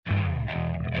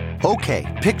Okay,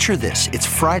 picture this. It's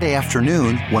Friday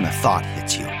afternoon when a thought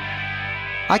hits you.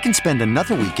 I can spend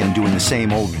another weekend doing the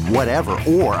same old whatever,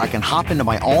 or I can hop into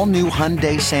my all-new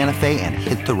Hyundai Santa Fe and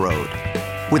hit the road.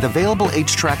 With available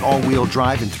H-Track all-wheel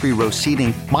drive and 3-row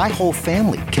seating, my whole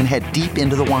family can head deep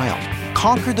into the wild.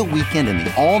 Conquer the weekend in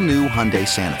the all-new Hyundai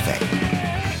Santa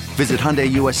Fe. Visit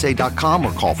HyundaiUSA.com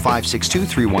or call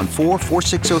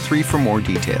 562-314-4603 for more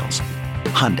details.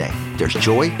 Hyundai, there's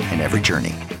joy in every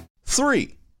journey.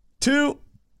 3, 2,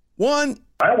 1.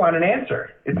 I want an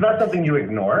answer. It's not something you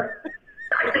ignore.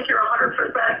 I think you're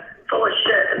 100% full of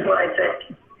shit is what I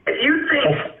think. If you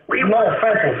think no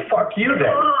offense, well, fuck you then.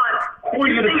 Hold on. Who are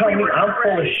you to tell me I'm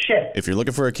full of shit? If you're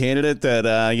looking for a candidate that,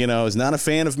 is not a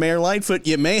fan of Mayor Lightfoot,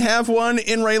 you may have one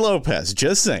in Ray Lopez.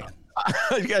 Just saying.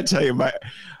 I got to tell you,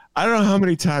 I don't know how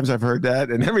many times I've heard that,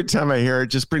 and every time I hear it, it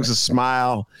just brings a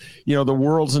smile. You know, the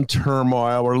world's in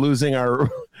turmoil. We're losing our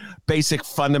basic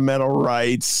fundamental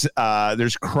rights.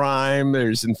 There's crime.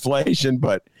 There's inflation,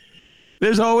 but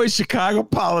there's always Chicago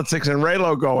politics and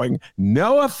Raylo going,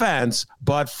 no offense,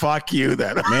 but fuck you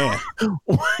then. Man.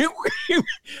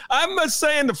 I'm just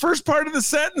saying the first part of the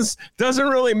sentence doesn't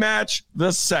really match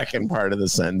the second part of the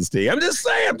sentence, D. I'm just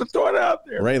saying, to throw it out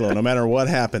there. Raylo, no matter what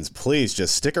happens, please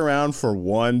just stick around for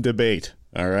one debate,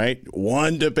 all right?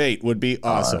 One debate would be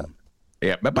awesome.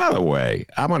 Yeah, but by the way,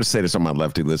 I want to say to some of my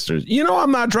lefty listeners, you know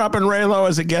I'm not dropping Raylo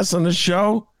as a guest on the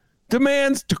show.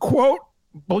 Demands, to quote,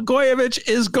 Blagojevich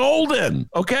is golden,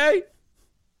 okay?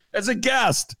 As a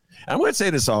guest. I'm going to say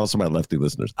this also to my lefty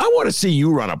listeners. I want to see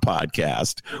you run a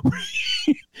podcast.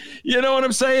 You know what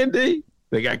I'm saying, D?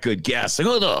 They got good guests. They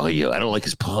go, oh, yeah, I don't like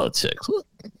his politics.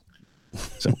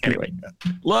 So anyway,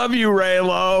 love you,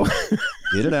 Raylo.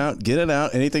 Get it out. Get it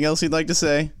out. Anything else you'd like to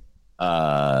say?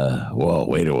 Well,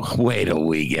 wait till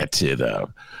we get to the...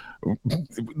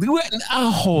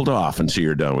 I'll hold off until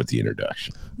you're done with the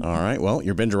introduction. All right. Well,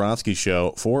 your Ben Joravsky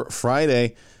show for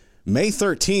Friday, May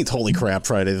 13th. Holy crap,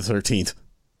 Friday the 13th.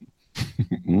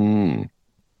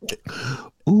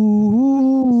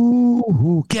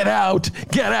 Ooh, get out.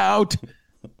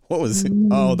 What was it?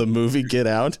 Oh, the movie Get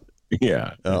Out?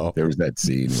 Yeah. Oh. There was that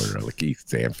scene where Keith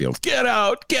Stanfield, get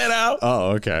out.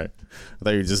 Oh, okay. I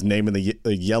thought you were just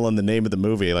yelling the name of the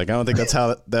movie. Like, I don't think that's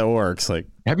how that works. Like,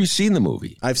 have you seen the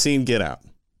movie? I've seen Get Out.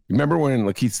 Remember when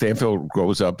Lakeith Stanfield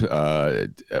grows up? I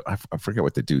forget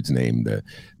what the dude's name. The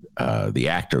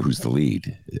actor who's the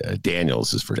lead,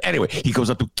 Daniels is first. Anyway, he goes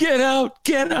up to get out.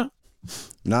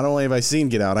 Not only have I seen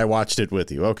Get Out, I watched it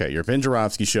with you. Okay, your Ben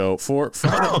Joravsky show for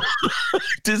Friday.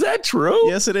 Is that true?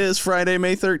 Yes, it is. Friday,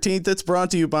 May 13th. It's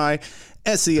brought to you by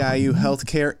SEIU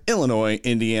Healthcare, Illinois,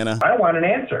 Indiana. I want an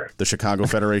answer. The Chicago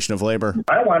Federation of Labor.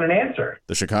 I want an answer.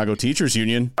 The Chicago Teachers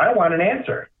Union. I want an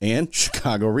answer. And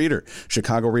Chicago Reader.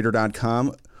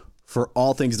 ChicagoReader.com for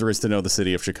all things there is to know the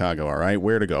city of Chicago, all right?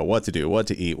 Where to go, what to do, what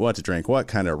to eat, what to drink, what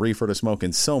kind of reefer to smoke,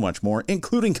 and so much more,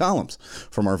 including columns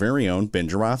from our very own Ben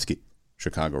Joravsky.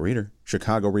 Chicago Reader,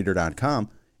 ChicagoReader.com.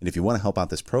 And if you want to help out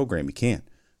this program, you can.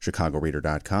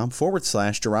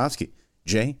 ChicagoReader.com/Joravsky.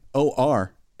 JORA.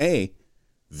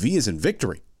 V is in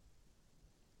victory.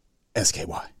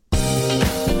 SKY.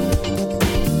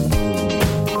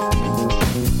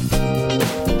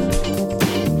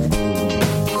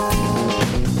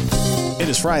 It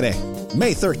is Friday,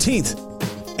 May 13th,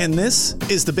 and this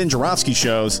is the Ben Joravsky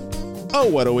Show's Oh,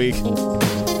 What a Week.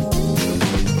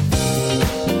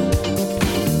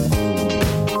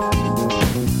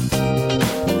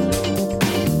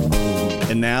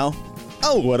 And now,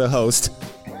 oh, what a host.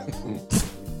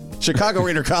 Chicago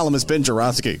Reader columnist Ben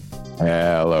Joravsky.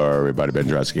 Hello, everybody. Ben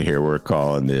Joravsky here. We're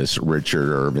calling this Richard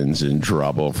Irvin's in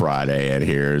Trouble Friday, and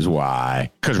here's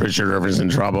why. Because Richard Irvin's in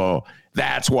trouble.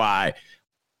 That's why.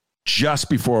 Just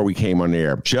before we came on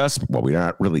air, we're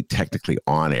not really technically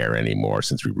on air anymore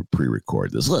since we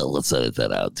pre-recorded this. Well, let's edit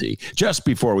that out, T. Just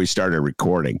before we started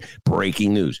recording,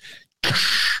 breaking news.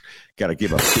 Got to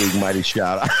give a big, mighty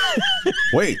shout out.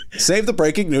 Wait, save the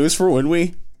breaking news for when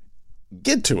we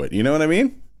get to it. You know what I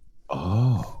mean?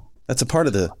 Oh. That's a part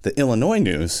of the Illinois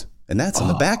news, and that's in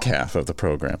the back half of the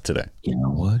program today. You know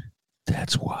what?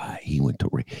 That's why he went to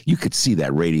you could see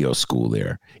that radio school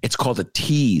there. It's called a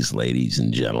tease, ladies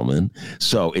and gentlemen.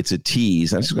 So it's a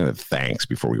tease. I'm just going to thanks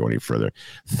before we go any further.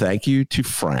 Thank you to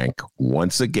Frank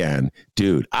once again.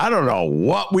 Dude, I don't know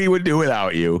what we would do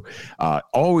without you.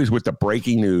 Always with the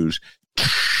breaking news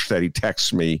that he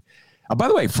texts me. By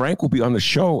the way, Frank will be on the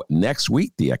show next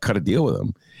week. I cut a deal with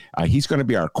him. He's going to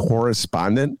be our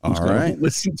correspondent. Who's going to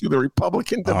listen to the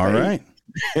Republican debate. All right.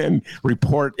 And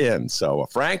report in. So,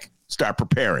 Frank, start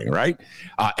preparing, right?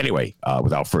 Anyway,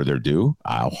 without further ado,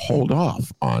 I'll hold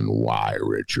off on why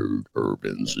Richard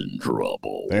Irvin's in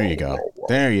trouble. There you go.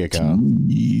 There you go.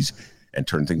 Jeez. And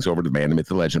turn things over to the man, the myth,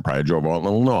 the legend, pride of Joval,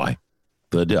 Illinois,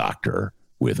 the doctor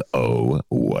with Oh,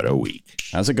 What a Week.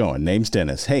 How's it going? Name's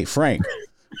Dennis. Hey, Frank,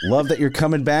 love that you're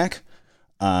coming back.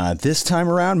 This time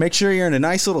around, make sure you're in a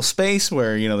nice little space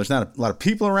where, there's not a lot of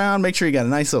people around. Make sure you got a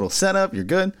nice little setup. You're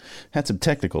good. Had some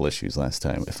technical issues last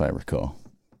time, if I recall.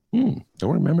 Don't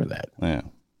remember that. Yeah,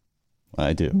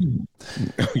 I do.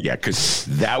 Yeah, because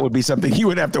that would be something you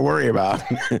would have to worry about.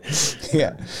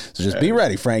 Yeah. So just be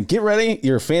ready, Frank. Get ready.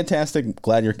 You're fantastic.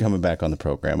 Glad you're coming back on the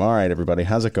program. All right, everybody.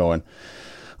 How's it going?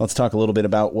 Let's talk a little bit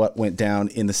about what went down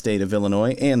in the state of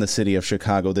Illinois and the city of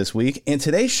Chicago this week. And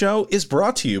today's show is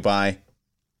brought to you by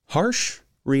Harsh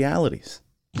Realities.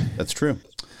 That's true.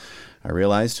 I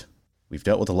realized we've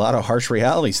dealt with a lot of harsh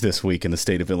realities this week in the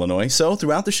state of Illinois. So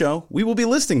throughout the show, we will be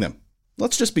listing them.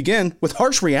 Let's just begin with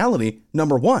harsh reality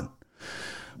number 1.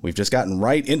 We've just gotten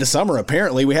right into summer,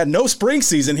 apparently. We had no spring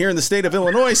season here in the state of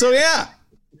Illinois. So yeah,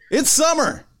 it's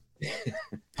summer.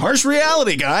 Harsh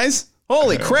reality, guys.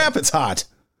 Holy crap, it's hot.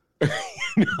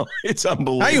 No, it's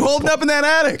unbelievable. How you holding up in that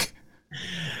attic?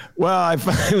 Well, I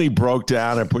finally broke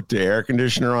down and put the air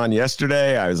conditioner on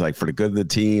yesterday. I was like, for the good of the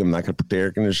team, I'm not going to put the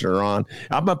air conditioner on.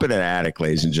 I'm up in an attic,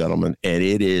 ladies and gentlemen, and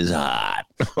it is hot.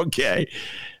 Okay.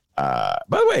 By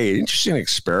the way, interesting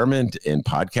experiment in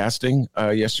podcasting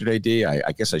yesterday, D.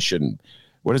 I guess I shouldn't.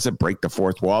 What is it? Break the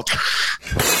fourth wall?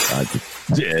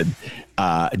 Did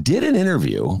an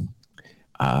interview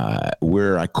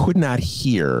where I could not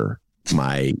hear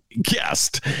my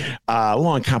guest.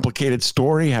 Long, complicated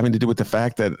story having to do with the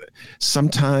fact that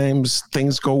sometimes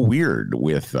things go weird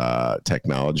with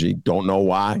technology. Don't know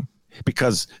why.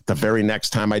 Because the very next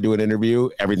time I do an interview,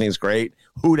 everything's great.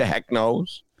 Who the heck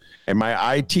knows? And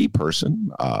my IT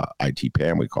person, IT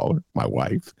Pam, we call her, my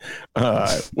wife,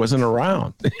 wasn't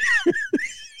around.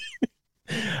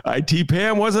 IT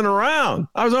Pam wasn't around.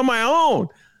 I was on my own.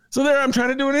 So there I'm trying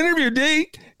to do an interview,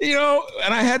 D,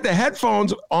 and I had the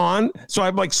headphones on. So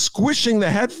I'm like squishing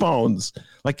the headphones.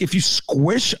 Like if you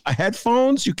squish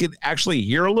headphones, you can actually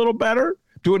hear a little better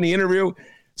doing the interview.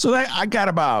 So that I got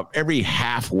about every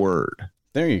half word.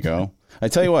 There you go. I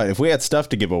tell you what, if we had stuff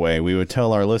to give away, we would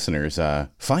tell our listeners,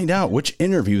 find out which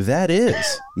interview that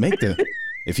is.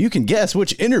 If you can guess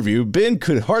which interview, Ben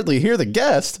could hardly hear the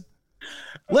guest.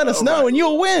 Let us know and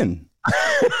you'll win.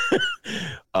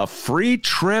 A free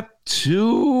trip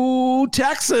to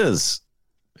Texas.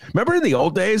 Remember in the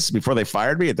old days before they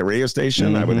fired me at the radio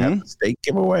station, I would have steak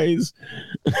giveaways.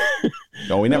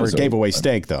 No, we never gave away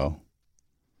steak though.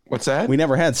 What's that? We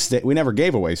never had steak. We never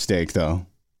gave away steak though.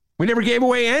 We never gave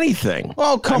away anything.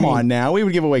 Oh, come on now. We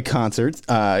would give away concerts,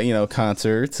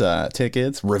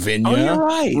 tickets, Ravinia. Oh, you're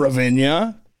right.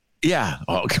 Ravinia. Yeah.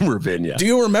 Oh, Ravinia. Do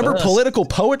you remember political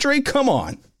poetry? Come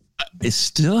on. It's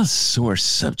still a sore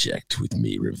subject with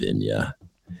me, Ravinia.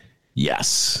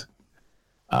 Yes.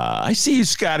 I see you,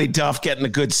 Scotty Duff, getting the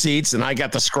good seats, and I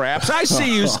got the scraps. I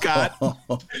see you, Scott.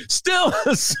 Still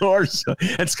a sore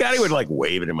subject. And Scotty would like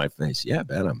wave it in my face. Yeah,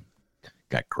 Ben, I'm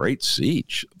got great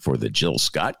seats for the Jill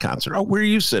Scott concert. Oh, where are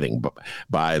you sitting?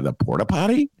 By the porta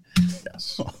potty?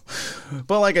 Yes.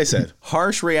 But like I said,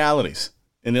 harsh realities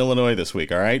in Illinois this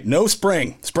week, all right? No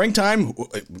spring. Springtime,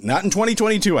 not in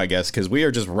 2022, I guess, because we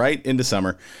are just right into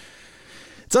summer.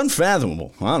 It's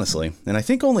unfathomable, honestly. And I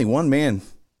think only one man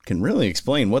can really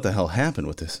explain what the hell happened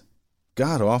with this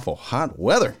god-awful hot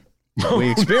weather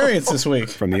we experienced this week.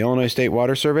 From the Illinois State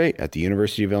Water Survey at the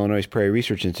University of Illinois Prairie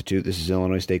Research Institute, this is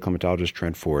Illinois State climatologist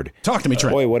Trent Ford. Talk to me,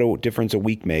 Trent. Boy, what a difference a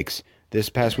week makes. This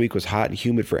past week was hot and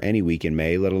humid for any week in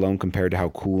May, let alone compared to how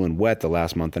cool and wet the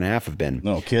last month and a half have been.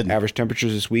 No kidding. Average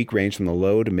temperatures this week range from the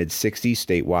low to mid-60s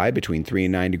statewide, between 3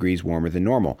 and 9 degrees warmer than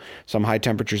normal. Some high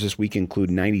temperatures this week include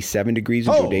 97 degrees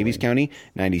in Joe Daviess County,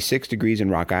 96 degrees in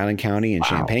Rock Island County and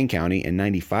Champaign County, and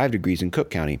 95 degrees in Cook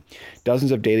County.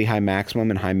 Dozens of daily high maximum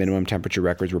and high minimum temperature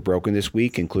records were broken this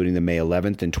week, including the May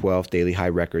 11th and 12th daily high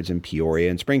records in Peoria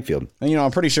and Springfield. And,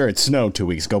 I'm pretty sure it snowed 2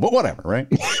 weeks ago, but whatever, right?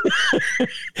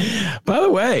 By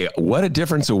the way, what a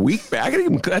difference a week back.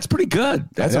 That's pretty good.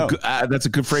 That's a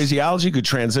good phraseology, good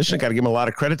transition. Got to give him a lot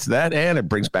of credit to that. And it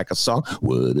brings back a song.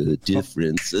 What a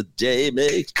difference a day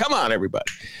makes. Come on, everybody.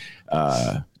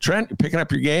 Trent, you're picking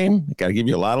up your game. Got to give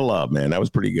you a lot of love, man. That was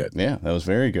pretty good. Yeah, that was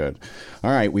very good. All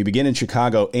right, we begin in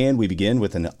Chicago, and we begin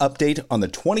with an update on the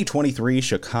 2023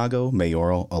 Chicago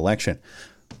mayoral election.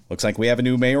 Looks like we have a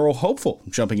new mayoral hopeful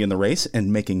jumping in the race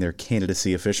and making their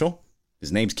candidacy official.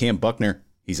 His name's Cam Buckner.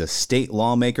 He's a state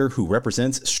lawmaker who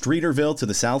represents Streeterville to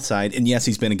the south side, and yes,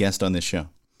 he's been a guest on this show.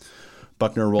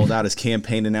 Buckner rolled out his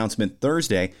campaign announcement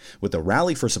Thursday with a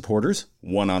rally for supporters,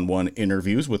 one-on-one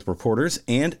interviews with reporters,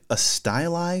 and a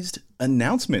stylized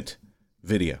announcement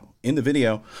video. In the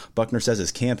video, Buckner says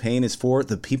his campaign is for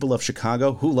the people of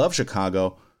Chicago who love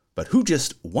Chicago, but who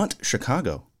just want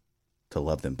Chicago to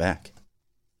love them back.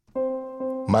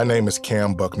 My name is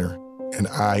Cam Buckner, and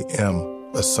I am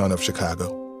a son of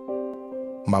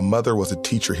Chicago. My mother was a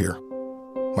teacher here.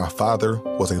 My father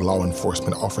was a law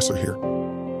enforcement officer here.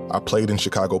 I played in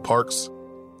Chicago parks.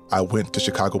 I went to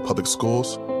Chicago public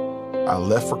schools. I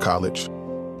left for college,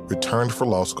 returned for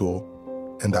law school,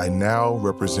 and I now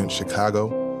represent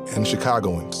Chicago and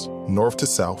Chicagoans, north to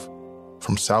south,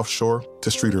 from South Shore to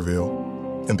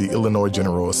Streeterville, in the Illinois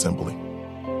General Assembly.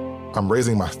 I'm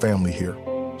raising my family here,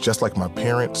 just like my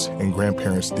parents and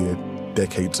grandparents did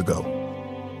decades ago.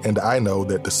 And I know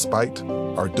that despite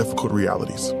our difficult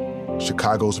realities,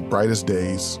 Chicago's brightest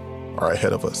days are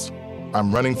ahead of us.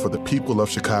 I'm running for the people of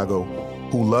Chicago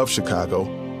who love Chicago,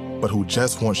 but who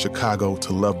just want Chicago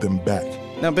to love them back.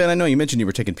 Now, Ben, I know you mentioned you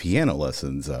were taking piano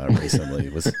lessons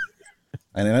recently.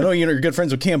 And I know you're good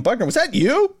friends with Cam Buckner. Was that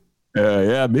you?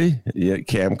 Yeah, me. Yeah,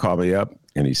 Cam called me up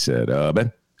and he said,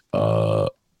 Ben, is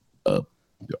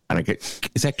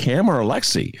that Cam or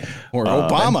Alexi? Or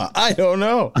Obama? Ben? I don't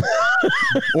know.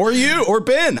 Or you, or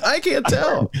Ben. I can't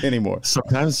tell anymore.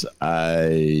 Sometimes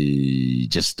I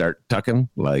just start talking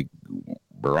like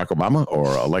Barack Obama or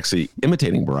Alexi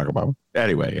imitating Barack Obama.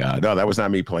 Anyway, no, that was not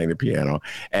me playing the piano.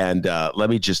 And let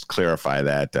me just clarify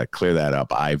that, clear that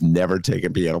up. I've never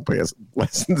taken piano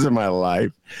lessons in my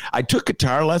life. I took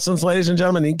guitar lessons, ladies and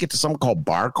gentlemen. Didn't get to something called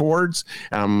bar chords.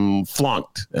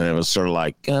 Flunked. And it was sort of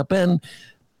like, Ben,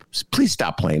 please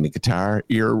stop playing the guitar.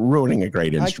 You're ruining a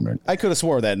great instrument. I could have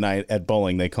swore that night at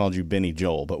bowling they called you Benny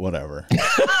Joel, but whatever.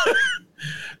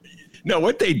 No,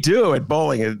 what they do at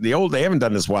bowling, they haven't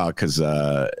done this well because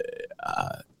I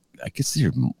guess there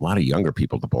are a lot of younger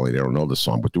people at the bowling. They don't know the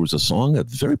song, but there was a song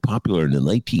that's very popular in the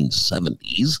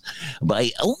 1970s by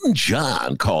Elton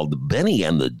John called Benny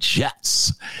and the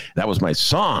Jets. That was my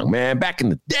song, man. Back in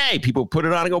the day, people put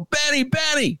it on and go, Benny,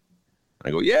 Benny. I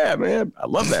go, yeah, man, I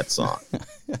love that song.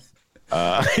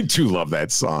 I do love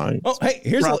that song. Oh, hey,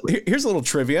 here's a little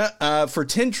trivia. For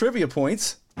 10 trivia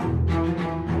points,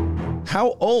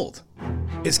 how old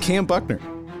is Cam Buckner?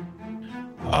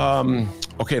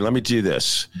 Okay, let me do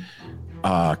this.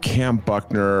 Cam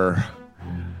Buckner,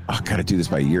 I got to do this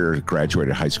by year,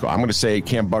 graduated high school. I'm going to say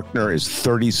Cam Buckner is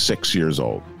 36 years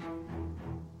old.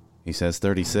 He says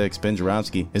 36. Ben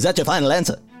Joravsky, is that your final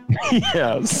answer?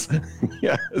 Yes,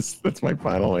 that's my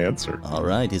final answer. All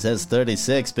right, he says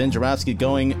 36. Ben Joravsky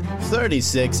going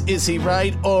 36. Is he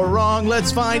right or wrong?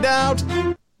 Let's find out.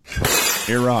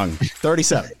 You're wrong.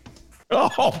 37.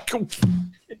 Oh,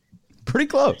 pretty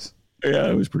close.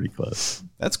 Yeah, it was pretty close.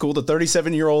 That's cool. The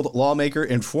 37-year-old lawmaker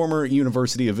and former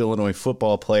University of Illinois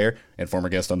football player and former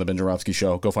guest on the Ben Joravsky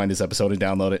Show. Go find his episode and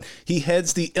download it. He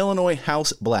heads the Illinois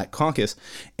House Black Caucus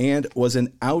and was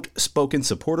an outspoken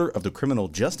supporter of the criminal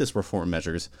justice reform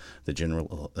measures the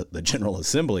General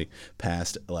Assembly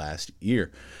passed last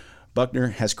year. Buckner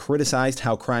has criticized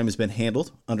how crime has been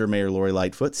handled under Mayor Lori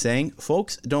Lightfoot, saying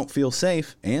folks don't feel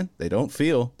safe and they don't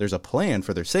feel there's a plan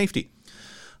for their safety.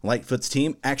 Lightfoot's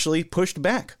team actually pushed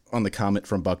back on the comment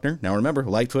from Buckner. Now, remember,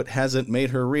 Lightfoot hasn't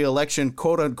made her re-election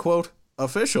quote-unquote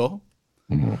official,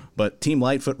 but Team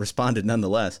Lightfoot responded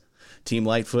nonetheless. Team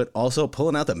Lightfoot also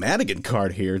pulling out the Madigan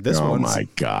card here. My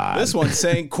God. This one's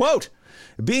saying, quote,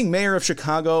 being mayor of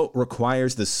Chicago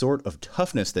requires the sort of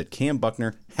toughness that Cam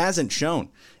Buckner hasn't shown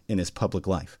in his public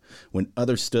life. When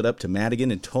others stood up to Madigan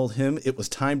and told him it was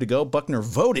time to go, Buckner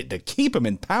voted to keep him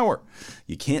in power.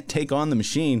 You can't take on the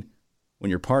machine when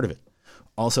you're part of it.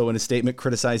 Also in a statement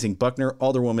criticizing Buckner,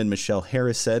 Alderwoman Michelle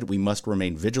Harris said we must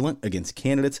remain vigilant against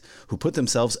candidates who put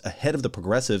themselves ahead of the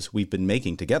progressives we've been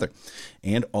making together.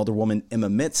 And Alderwoman Emma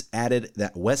Mitz added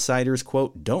that West Siders,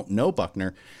 quote, don't know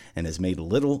Buckner and has made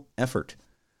little effort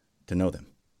to know them.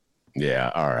 Yeah,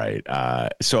 all right.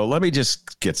 So let me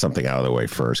just get something out of the way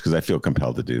first because I feel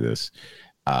compelled to do this.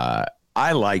 I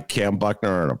like Cam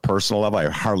Buckner on a personal level. I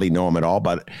hardly know him at all,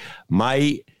 but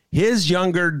his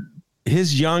younger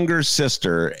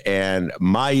sister and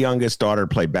my youngest daughter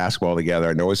played basketball together.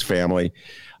 I know his family.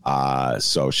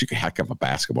 So she's a heck of a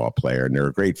basketball player, and they're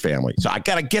a great family. So I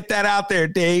got to get that out there,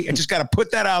 D. I just got to put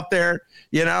that out there,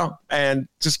 and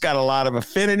just got a lot of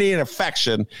affinity and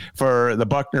affection for the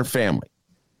Buckner family.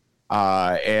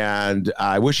 And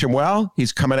I wish him well.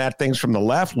 He's coming at things from the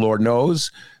left. Lord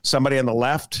knows somebody on the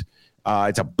left.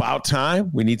 It's about time.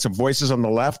 We need some voices on the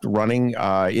left running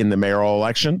in the mayoral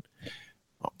election.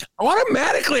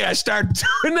 automatically I start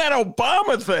doing that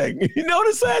Obama thing. You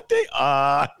notice that thing?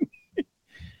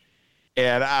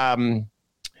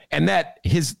 And that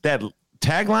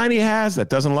tagline he has that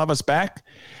doesn't love us back,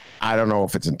 I don't know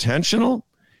if it's intentional,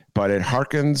 but it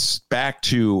harkens back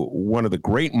to one of the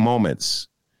great moments.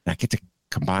 I get to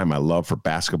combine my love for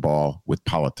basketball with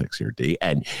politics here, D.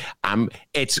 And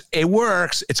it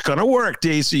works. It's gonna work,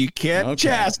 D. So you can't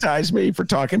chastise me for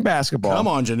talking basketball. Come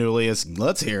on, Janulius.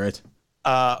 Let's hear it.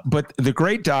 But the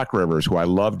great Doc Rivers, who I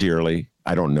love dearly,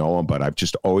 I don't know him, but I've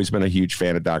just always been a huge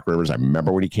fan of Doc Rivers. I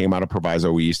remember when he came out of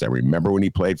Proviso East. I remember when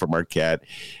he played for Marquette.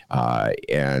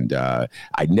 He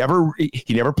never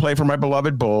played for my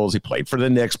beloved Bulls. He played for the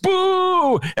Knicks.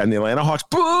 Boo! And the Atlanta Hawks.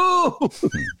 Boo!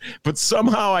 But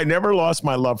somehow I never lost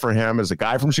my love for him as a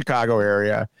guy from Chicago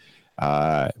area,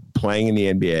 playing in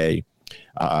the NBA.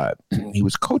 He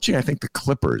was coaching, I think, the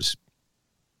Clippers.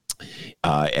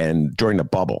 And during the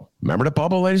bubble, remember the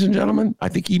bubble, ladies and gentlemen? I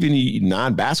think even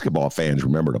non-basketball fans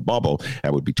remember the bubble.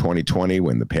 That would be 2020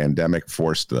 when the pandemic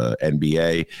forced the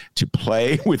NBA to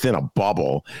play within a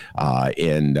bubble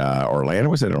in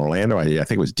Orlando. Was it in Orlando? I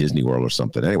think it was Disney World or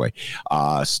something. Anyway,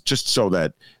 just so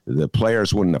that the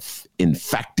players wouldn't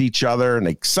infect each other, and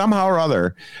they somehow or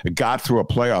other got through a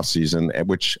playoff season, at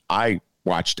which I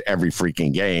watched every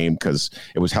freaking game because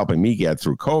it was helping me get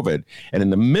through COVID. And in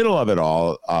the middle of it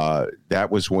all, that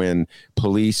was when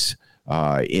police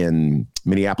in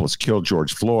Minneapolis killed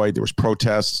George Floyd. There was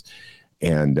protests.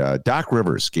 And Doc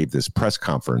Rivers gave this press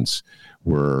conference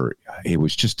where it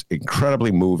was just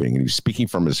incredibly moving. And he was speaking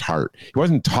from his heart. He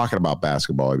wasn't talking about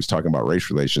basketball. He was talking about race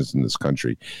relations in this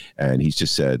country. And he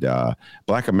just said,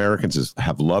 Black Americans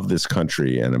have loved this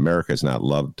country and America has not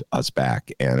loved us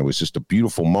back. And it was just a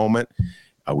beautiful moment.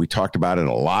 We talked about it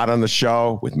a lot on the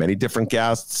show with many different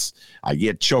guests. I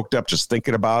get choked up just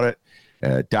thinking about it.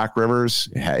 Doc Rivers,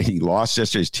 he lost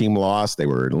yesterday. His team lost. They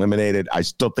were eliminated. I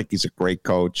still think he's a great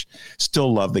coach.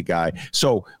 Still love the guy.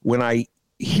 So when I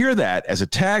hear that as a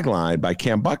tagline by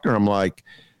Cam Buckner, I'm like,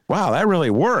 wow, that really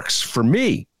works for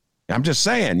me. I'm just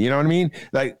saying, you know what I mean?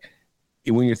 Like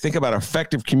when you think about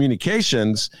effective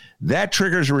communications, that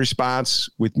triggers a response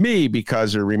with me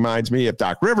because it reminds me of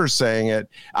Doc Rivers saying it.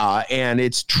 And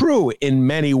it's true in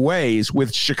many ways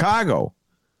with Chicago.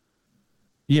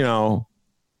 You know,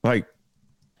 like,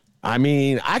 I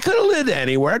mean, I could have lived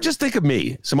anywhere. Just think of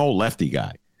me, some old lefty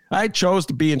guy. I chose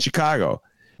to be in Chicago.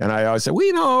 And I always said, well,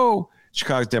 you know,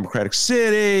 Chicago's a democratic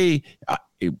city.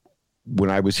 When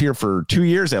I was here for 2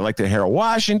 years, I liked the Harold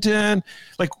Washington.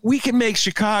 Like, we can make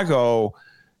Chicago,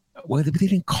 well, they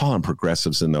didn't call them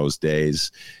progressives in those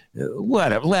days.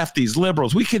 Whatever, lefties,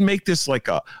 liberals. We can make this like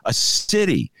a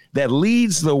city that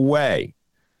leads the way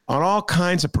on all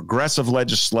kinds of progressive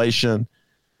legislation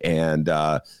and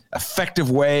effective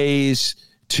ways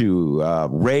to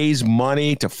raise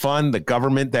money to fund the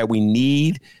government that we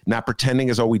need, not pretending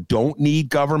as though we don't need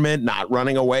government, not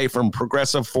running away from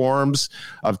progressive forms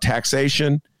of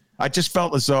taxation. I just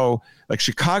felt as though like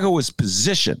Chicago was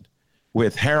positioned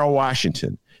with Harold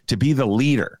Washington to be the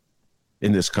leader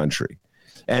in this country.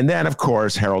 And then, of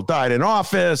course, Harold died in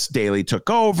office. Daley took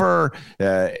over,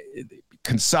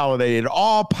 consolidated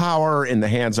all power in the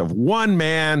hands of one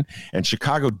man, and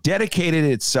Chicago dedicated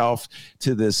itself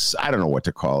to this, I don't know what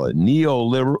to call it,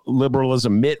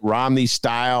 neoliberalism, Mitt Romney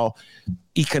style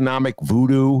economic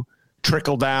voodoo,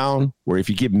 trickle down, where if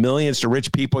you give millions to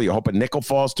rich people, you hope a nickel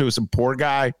falls to some poor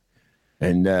guy,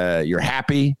 and you're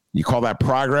happy. You call that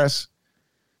progress.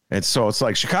 And so it's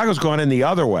like Chicago's going in the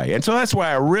other way. And so that's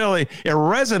why it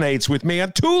resonates with me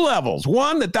on two levels.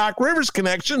 One, the Doc Rivers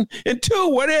connection, and two,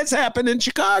 what has happened in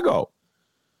Chicago.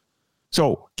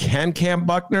 So can Cam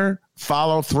Buckner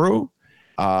follow through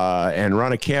and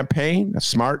run a campaign, a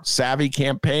smart, savvy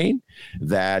campaign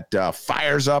that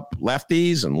fires up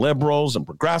lefties and liberals and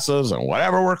progressives and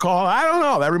whatever we're called? I don't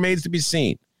know. That remains to be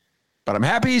seen. But I'm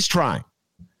happy he's trying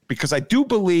because I do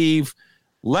believe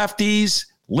lefties,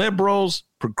 liberals,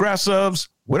 progressives,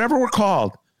 whatever we're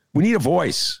called, we need a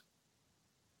voice.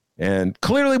 And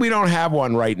clearly we don't have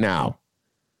one right now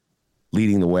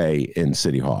leading the way in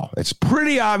City Hall. It's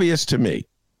pretty obvious to me.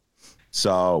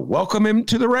 So welcome him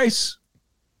to the race,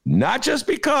 not just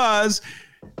because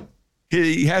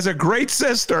he has a great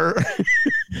sister,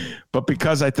 but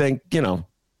because I think, you know,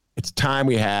 it's time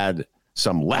we had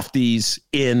some lefties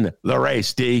in the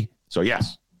race, D. So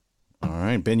yes. All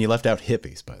right, Ben, you left out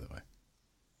hippies, by the way.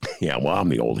 Yeah, well, I'm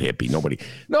the old hippie.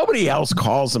 Nobody else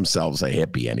calls themselves a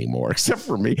hippie anymore, except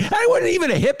for me. I wasn't even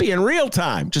a hippie in real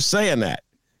time, just saying that.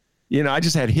 You know, I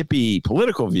just had hippie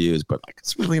political views, but like,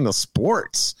 it's really in the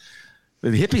sports. The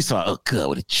hippies thought, oh, God,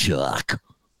 what a chuck.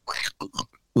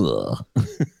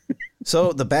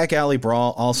 So the back alley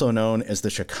brawl, also known as the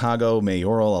Chicago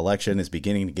mayoral election, is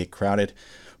beginning to get crowded.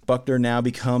 Buckner now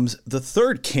becomes the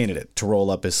third candidate to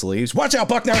roll up his sleeves. Watch out,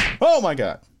 Buckner! Oh, my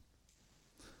God.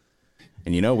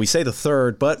 And, we say the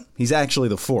third, but he's actually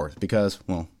the fourth because,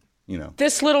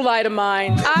 This little light of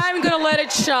mine, I'm going to let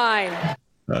it shine.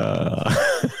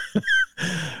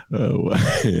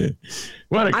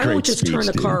 What a I great won't just speech, turn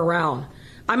the dude. car around.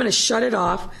 I'm going to shut it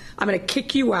off. I'm going to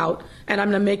kick you out, and I'm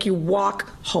going to make you walk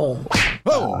home.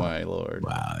 Oh, my Lord.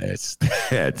 Wow,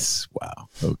 that's wow.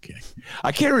 Okay.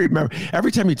 I can't remember.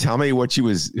 Every time you tell me who she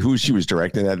was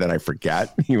directing that, then I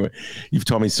forget. You've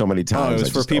told me so many times. It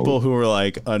was for people who were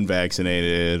like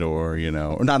unvaccinated or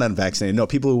not unvaccinated. No,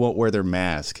 people who won't wear their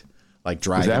mask. Like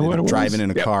driving in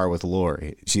a car with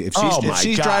Lori. If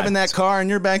she's driving that car and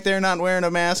you're back there not wearing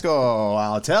a mask,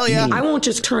 I'll tell you. I won't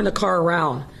just turn the car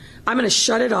around. I'm going to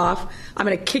shut it off. I'm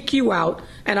going to kick you out,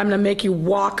 and I'm going to make you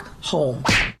walk home.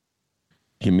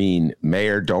 You mean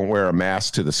Mayor don't wear a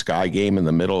mask to the Sky game in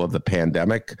the middle of the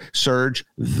pandemic surge?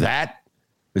 Is that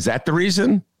the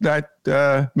reason that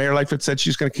Mayor Lightfoot said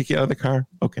she's going to kick you out of the car?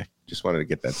 Okay. Just wanted to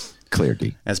get that clear,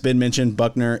 D. As been mentioned,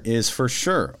 Buckner is for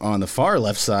sure on the far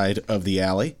left side of the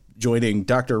alley, joining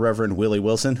Dr. Reverend Willie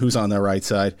Wilson, who's on the right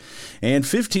side, and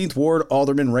 15th Ward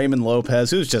Alderman Raymond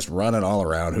Lopez, who's just running all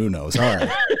around. Who knows? All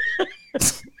right.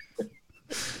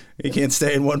 He can't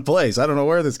stay in one place. I don't know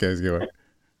where this guy's going.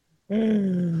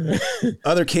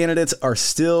 Other candidates are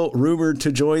still rumored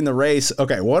to join the race.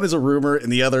 Okay, one is a rumor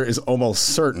and the other is almost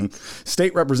certain.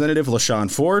 State Representative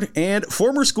LaShawn Ford and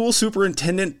former school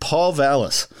superintendent Paul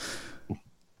Vallis.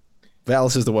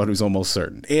 Vallis is the one who's almost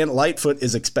certain. And Lightfoot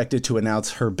is expected to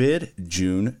announce her bid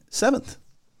June 7th.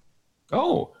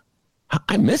 Oh,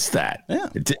 I missed that. Yeah.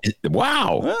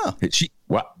 Wow.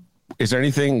 Yeah. Is there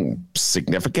anything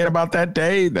significant about that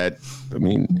day? Wait,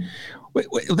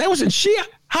 that wasn't she.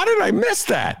 How did I miss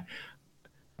that?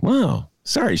 Wow.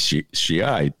 Sorry,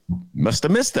 I must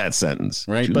have missed that sentence.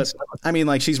 Right. But I mean,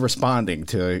 like, she's responding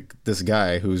to this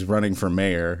guy who's running for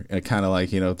mayor and kind of like,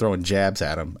 throwing jabs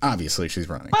at him. Obviously, she's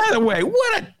running. By the way,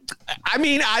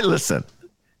 listen.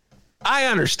 I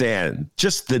understand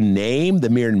just the name, the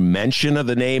mere mention of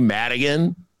the name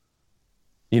Madigan.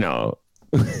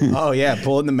 Oh, yeah.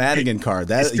 Pulling the Madigan card.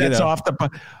 That's off the.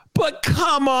 But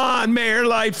come on, Mayor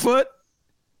Lightfoot.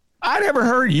 I never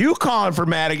heard you calling for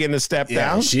Madigan to step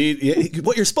down.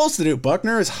 What you're supposed to do,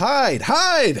 Buckner, is hide.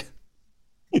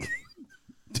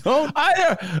 Don't.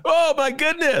 Oh, my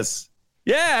goodness.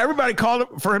 Yeah, everybody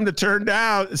called for him to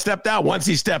step down once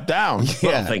he stepped down.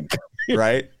 Yeah,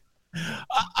 right.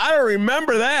 I don't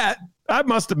remember that. I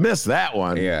must have missed that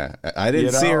one. Yeah, I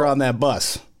didn't see her on that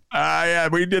bus. Yeah,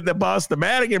 we did the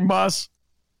Madigan bus.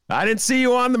 I didn't see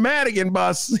you on the Madigan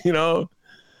bus,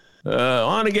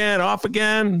 on again, off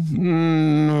again.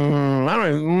 And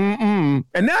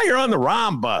now you're on the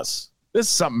Rahm bus. This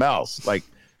is something else. Like,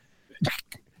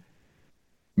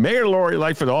 Mayor Lori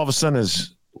Lightfoot all of a sudden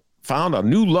has found a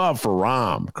new love for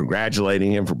Rahm,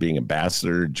 congratulating him for being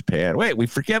ambassador to Japan. Wait, we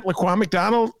forget Laquan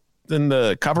McDonald and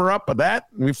the cover-up of that?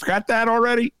 We forgot that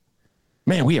already?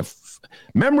 Man,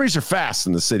 memories are fast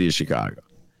in the city of Chicago.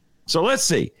 So let's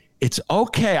see. It's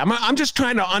okay. I'm just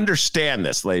trying to understand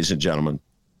this, ladies and gentlemen.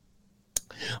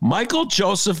 Michael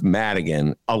Joseph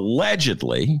Madigan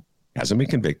allegedly hasn't been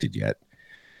convicted yet.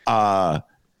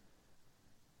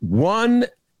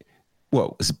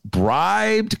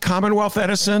 Bribed Commonwealth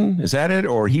Edison? Is that it?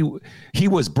 Or he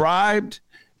was bribed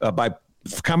by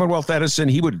Commonwealth Edison.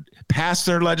 He would pass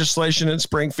their legislation in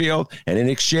Springfield, and in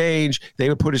exchange, they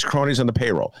would put his cronies on the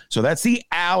payroll. So that's the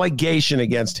allegation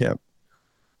against him.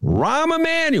 Rahm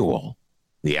Emanuel,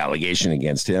 the allegation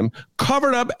against him,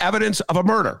 covered up evidence of a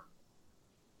murder.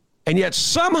 And yet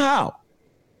somehow,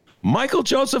 Michael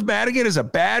Joseph Madigan is a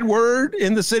bad word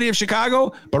in the city of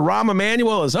Chicago, but Rahm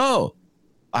Emanuel is, a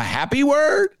happy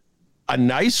word, a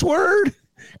nice word.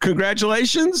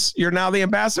 Congratulations, you're now the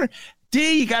ambassador.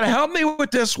 D, you got to help me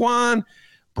with this one.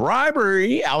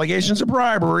 Bribery, allegations of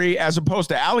bribery, as opposed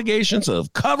to allegations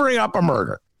of covering up a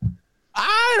murder.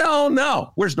 I don't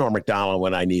know. Where's Norm Macdonald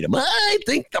when I need him? I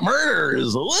think the murder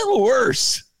is a little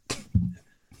worse.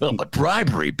 Well, but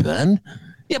bribery, Ben.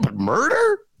 Yeah, but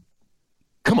murder?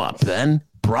 Come on, Ben.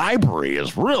 Bribery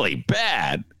is really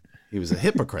bad. He was a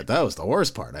hypocrite. That was the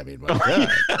worst part. I mean, my God.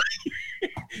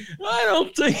 I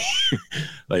don't think.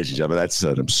 Ladies and gentlemen, that's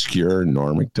an obscure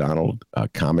Norm Macdonald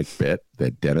comic bit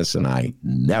that Dennis and I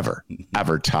never,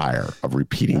 ever tire of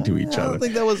repeating to each other. I don't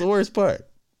think that was the worst part.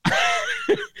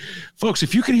 Folks,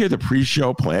 if you could hear the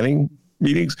pre-show planning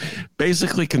meetings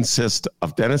basically consist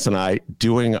of Dennis and I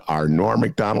doing our Norm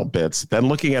Macdonald bits, then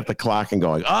looking at the clock and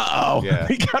going, "Uh-oh, Yeah.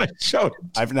 we got to show it."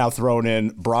 I've now thrown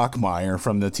in Brockmire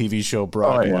from the TV show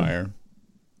Brockmire.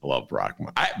 I love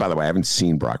Brockmire. By the way, I haven't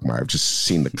seen Brockmire. I've just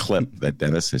seen the clip that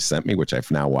Dennis has sent me, which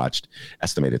I've now watched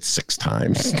estimated 6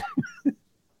 times.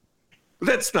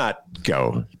 Let's not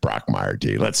go Brockmire,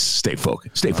 D. Let's stay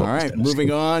focused. Stay focused. All right, Dennis.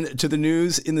 moving on to the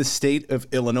news in the state of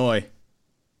Illinois.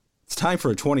 It's time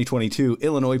for a 2022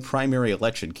 Illinois primary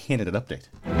election candidate update.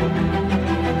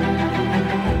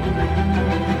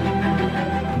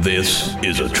 This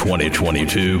is a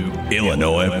 2022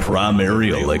 Illinois primary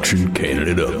election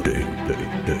candidate update.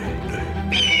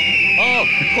 Oh,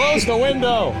 close the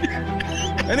window.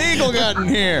 An eagle got in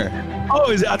here.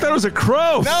 Oh, I thought it was a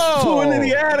crow. No. Flew into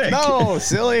the attic. No,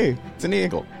 silly. It's an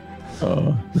eagle.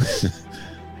 Oh.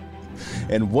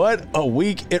 And what a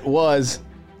week it was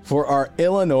for our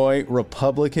Illinois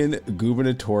Republican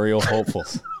gubernatorial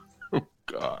hopefuls.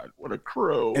 God, what a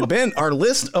crow. And Ben, our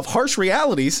list of harsh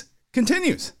realities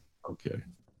continues. Okay.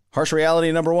 Harsh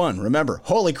reality number 1. Remember,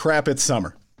 holy crap, it's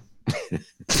summer.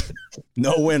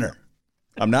 No winter.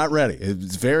 I'm not ready.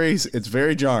 It's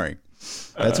very jarring.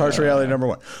 That's harsh reality number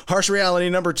 1. Harsh reality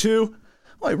number 2.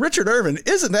 Well, Richard Irvin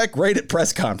isn't that great at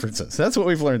press conferences. That's what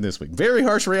we've learned this week. Very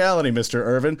harsh reality, Mr.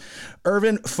 Irvin.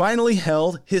 Irvin finally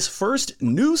held his first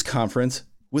news conference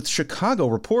with Chicago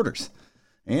reporters.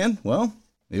 And, well,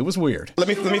 it was weird. Let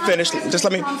me finish. Just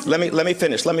let me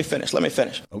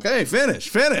finish. Okay,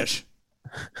 finish.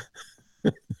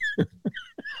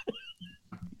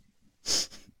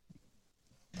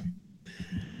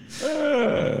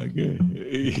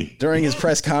 During his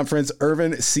press conference,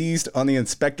 Irvin seized on the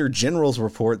Inspector General's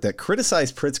report that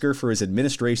criticized Pritzker for his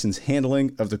administration's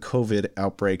handling of the COVID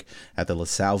outbreak at the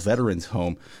LaSalle Veterans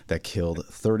Home that killed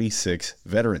 36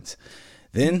 veterans.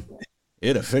 Then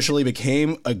it officially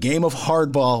became a game of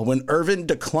hardball when Irvin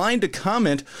declined to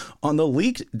comment on the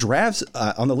leaked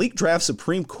draft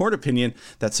Supreme Court opinion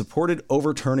that supported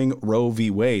overturning Roe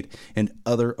v. Wade and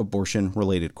other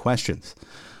abortion-related questions.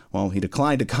 Well, he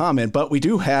declined to comment, but we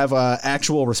do have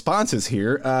actual responses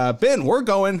here. Ben, we're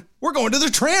going to the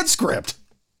transcript.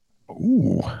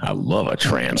 Ooh, I love a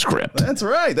transcript. That's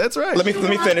right. Let me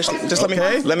finish. Just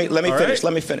Okay. let me All finish. right.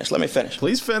 Let me finish.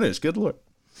 Please finish. Good Lord.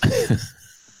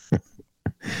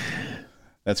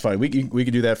 That's fine. We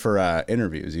could do that for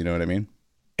interviews. You know what I mean?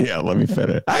 Yeah, let me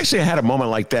finish. I actually had a moment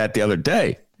like that the other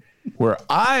day where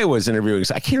I was interviewing.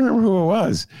 I can't remember who it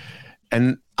was.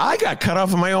 And I got cut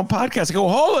off of my own podcast. I go,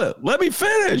 hold it. Let me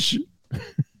finish.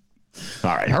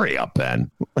 All right, hurry up, Ben.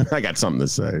 I got something to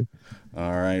say.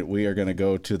 All right, we are going to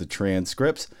go to the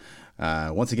transcripts.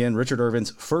 Once again, Richard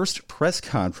Irvin's first press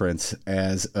conference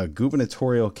as a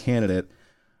gubernatorial candidate.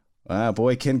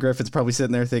 Boy, Ken Griffith's probably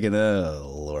sitting there thinking,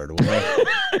 oh, Lord, what?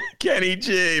 Kenny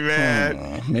G,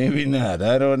 man. Maybe not.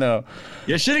 I don't know.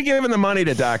 You should have given the money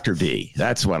to Dr. D.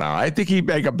 That's what I think he'd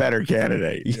make a better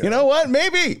candidate. You know what?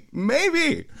 Maybe.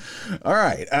 All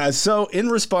right. So in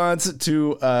response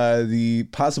to the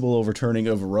possible overturning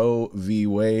of Roe v.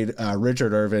 Wade,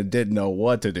 Richard Irvin didn't know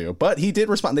what to do, but he did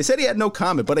respond. They said he had no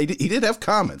comment, but he did have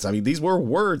comments. I mean, these were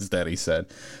words that he said.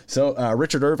 So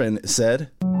Richard Irvin said,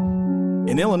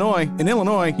 in Illinois,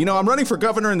 I'm running for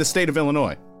governor in the state of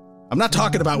Illinois. I'm not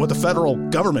talking about what the federal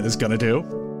government is going to do.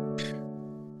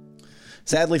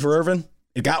 Sadly for Irvin,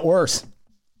 it got worse.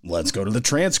 Let's go to the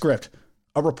transcript.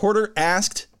 A reporter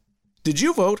asked, did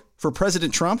you vote for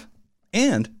President Trump?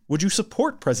 And would you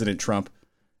support President Trump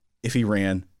if he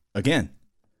ran again?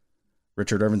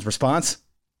 Richard Irvin's response,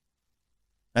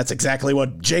 that's exactly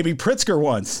what J.B. Pritzker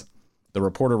wants. The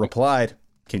reporter replied,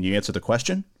 can you answer the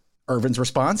question? Irvin's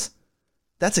response,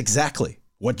 that's exactly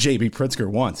what J.B.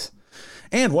 Pritzker wants.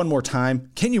 And one more time,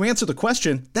 can you answer the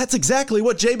question? That's exactly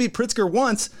what J.B. Pritzker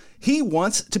wants. He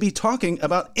wants to be talking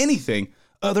about anything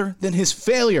other than his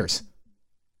failures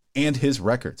and his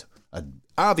records. An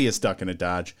obvious duck and a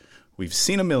dodge. We've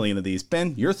seen a million of these.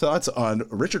 Ben, your thoughts on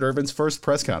Richard Irvin's first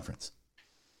press conference?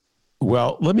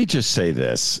 Well, let me just say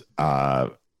this. I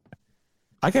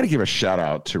got to give a shout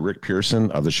out to Rick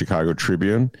Pearson of the Chicago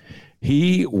Tribune.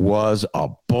 He was a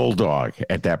bulldog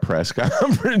at that press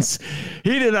conference.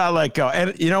 He did not let go.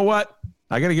 And you know what?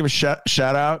 I got to give a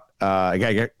shout out. I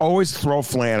got to always throw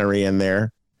Flannery in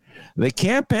there. The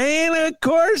campaign, of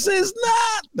course, is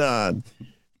not done.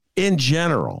 In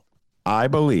general, I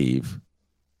believe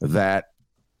that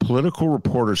political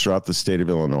reporters throughout the state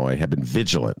of Illinois have been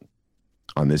vigilant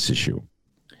on this issue,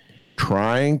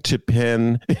 trying to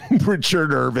pin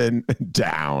Richard Irvin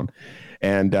down.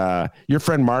 And your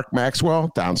friend Mark Maxwell,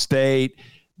 downstate,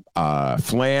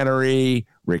 Flannery,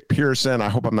 Rick Pearson. I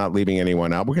hope I'm not leaving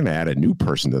anyone out. We're going to add a new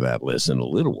person to that list in a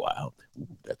little while. Ooh,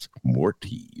 that's more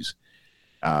tease.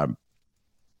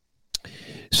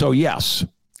 So, yes,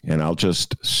 and I'll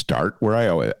just start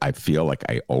where I feel like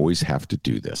I always have to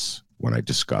do this when I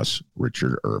discuss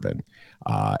Richard Irvin,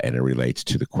 and it relates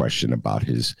to the question about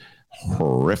his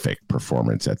horrific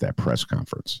performance at that press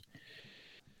conference.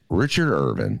 Richard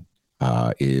Irvin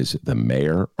is the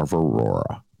mayor of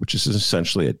Aurora, which is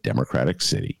essentially a Democratic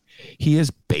city. He is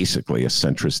basically a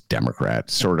centrist Democrat,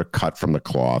 sort of cut from the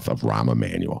cloth of Rahm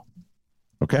Emanuel.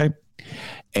 Okay?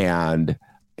 And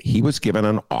he was given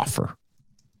an offer.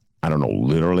 I don't know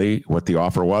literally what the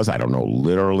offer was. I don't know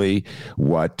literally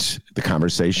what the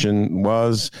conversation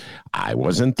was. I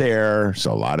wasn't there.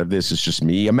 So a lot of this is just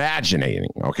me imagining.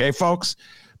 Okay, folks?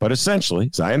 But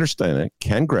essentially, as I understand it,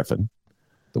 Ken Griffin,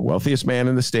 the wealthiest man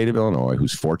in the state of Illinois,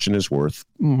 whose fortune is worth,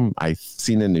 I've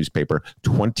seen in the newspaper,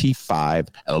 $25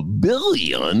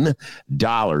 billion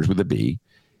with a B,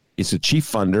 is the chief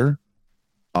funder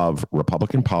of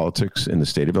Republican politics in the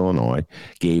state of Illinois,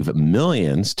 gave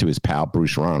millions to his pal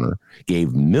Bruce Rauner,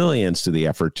 gave millions to the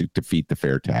effort to defeat the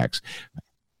fair tax,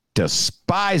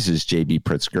 despises J.B.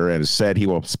 Pritzker, and has said he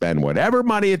will spend whatever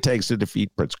money it takes to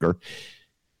defeat Pritzker.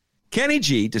 Kenny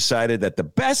G decided that the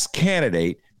best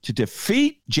candidate to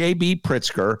defeat J.B.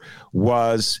 Pritzker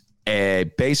was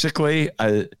basically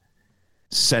a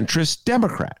centrist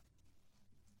Democrat.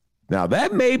 Now,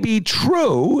 that may be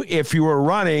true if you were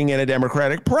running in a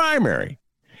Democratic primary.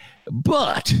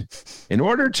 But in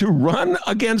order to run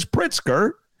against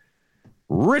Pritzker,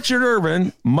 Richard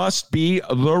Irvin must be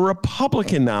the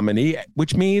Republican nominee,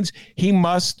 which means he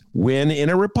must win in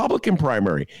a Republican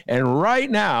primary. And right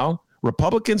now,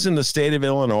 Republicans in the state of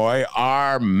Illinois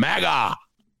are MAGA.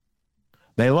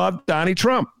 They love Donnie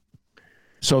Trump.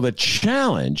 So the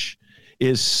challenge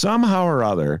is somehow or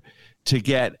other to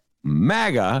get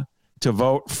MAGA to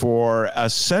vote for a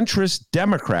centrist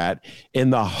Democrat in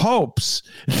the hopes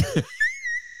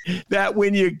that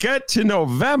when you get to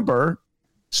November,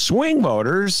 swing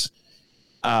voters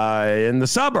in the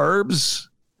suburbs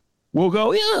will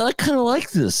go, yeah, I kind of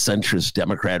like this centrist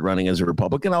Democrat running as a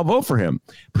Republican. I'll vote for him.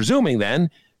 Presuming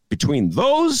then between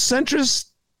those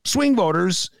centrist swing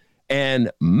voters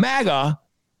and MAGA,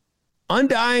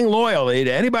 undying loyalty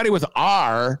to anybody with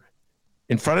R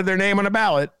in front of their name on a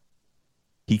ballot,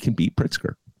 he can beat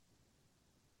Pritzker.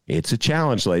 It's a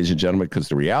challenge, ladies and gentlemen, because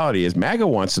the reality is MAGA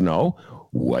wants to know,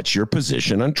 what's your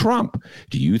position on Trump?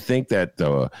 Do you think that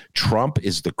Trump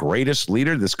is the greatest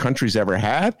leader this country's ever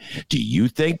had? Do you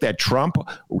think that Trump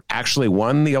actually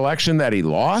won the election that he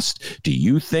lost? Do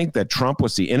you think that Trump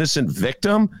was the innocent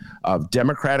victim of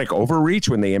Democratic overreach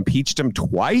when they impeached him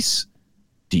twice?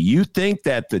 Do you think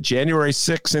that the January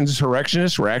 6th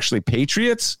insurrectionists were actually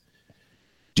patriots?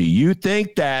 Do you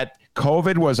think that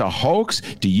COVID was a hoax?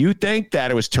 Do you think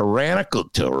that it was tyrannical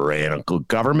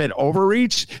government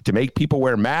overreach to make people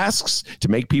wear masks, to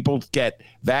make people get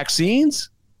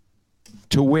vaccines?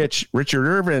 To which Richard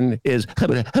Irvin is,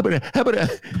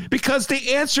 because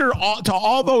the answer to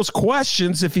all those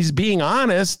questions, if he's being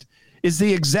honest, is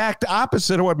the exact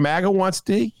opposite of what MAGA wants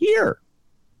to hear.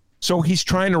 So he's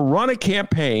trying to run a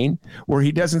campaign where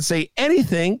he doesn't say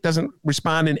anything, doesn't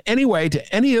respond in any way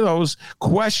to any of those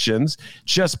questions,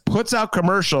 just puts out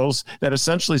commercials that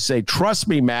essentially say, trust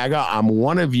me, MAGA, I'm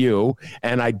one of you,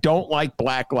 and I don't like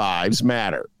Black Lives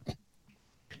Matter.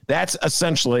 That's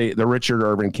essentially the Richard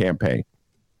Irvin campaign.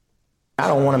 I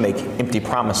don't want to make empty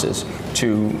promises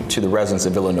to the residents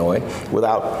of Illinois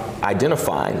without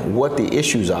identifying what the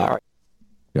issues are.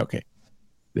 Okay.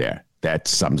 Yeah, that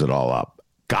sums it all up.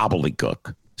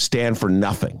 Gobbledygook. Stand for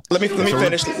nothing. Let me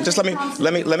finish. Just let me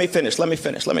finish. Let me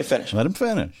finish. Let him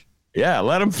finish. Yeah,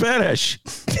 let him finish.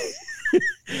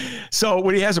 So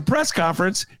when he has a press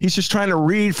conference, he's just trying to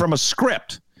read from a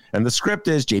script. And the script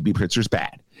is J.B. Pritzker's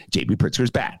bad. J.B. Pritzker's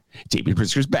bad. J.B.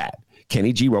 Pritzker's bad.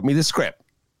 Kenny G wrote me the script.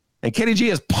 And Kenny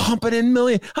G is pumping in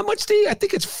million. How much I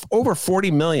think it's over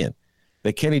 40 million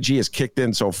that Kenny G has kicked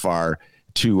in so far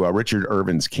to Richard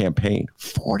Irvin's campaign.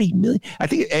 40 million. I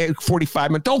think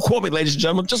 45 million. Don't quote me, ladies and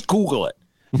gentlemen. Just Google it.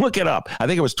 Look it up. I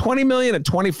think it was 20 million and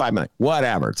 25 million.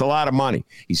 Whatever. It's a lot of money.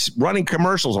 He's running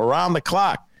commercials around the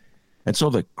clock. And so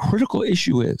the critical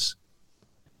issue is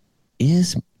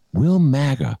will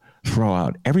MAGA throw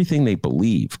out everything they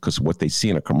believe because of what they see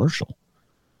in a commercial?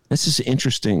 This is an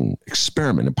interesting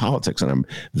experiment in politics, and I'm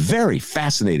very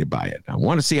fascinated by it. I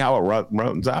want to see how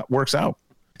it works out.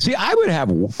 See, I would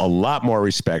have a lot more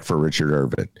respect for Richard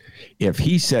Irvin if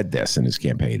he said this in his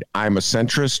campaign. I'm a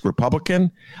centrist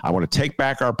Republican. I want to take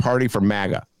back our party from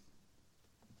MAGA.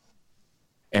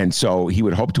 And so he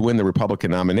would hope to win the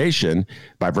Republican nomination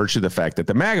by virtue of the fact that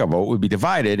the MAGA vote would be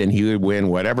divided and he would win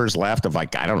whatever's left of,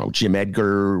 like, I don't know, Jim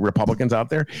Edgar Republicans out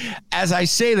there. As I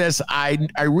say this, I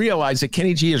realize that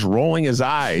Kenny G is rolling his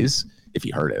eyes. If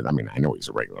he heard it, I mean, I know he's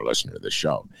a regular listener to this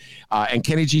show. And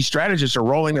Kenny G strategists are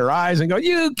rolling their eyes and go,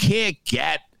 you can't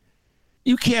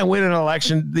win an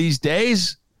election these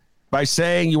days by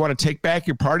saying you want to take back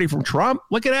your party from Trump.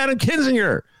 Look at Adam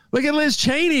Kinzinger. Look at Liz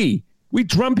Cheney. We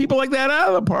drum people like that out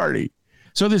of the party.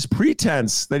 So this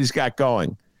pretense that he's got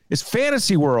going, this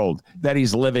fantasy world that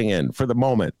he's living in for the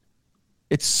moment,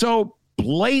 it's so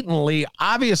blatantly,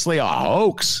 obviously a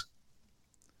hoax.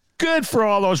 Good for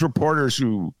all those reporters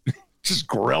who just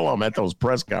grill him at those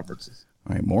press conferences.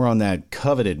 All right, more on that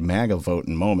coveted MAGA vote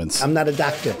in moments. I'm not a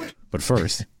doctor. But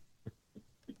first,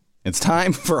 it's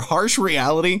time for Harsh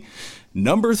Reality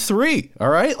number 3. All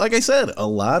right, like I said, a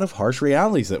lot of harsh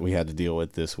realities that we had to deal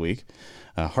with this week.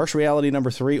 Harsh Reality number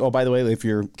 3. Oh, by the way, if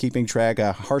you're keeping track,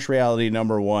 Harsh Reality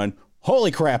number 1. Holy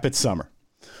crap, it's summer.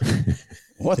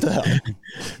 What the hell?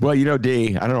 Well, you know,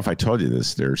 D, I don't know if I told you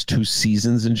this. There's 2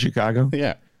 seasons in Chicago.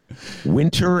 Yeah.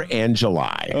 Winter and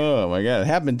July. Oh, my God. It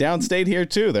happened downstate here,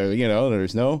 too.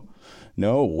 There's no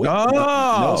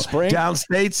spring.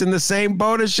 Downstate's in the same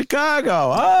boat as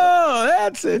Chicago. Oh,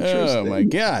 that's interesting. Oh, my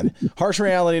God. Harsh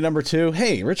Reality number 2.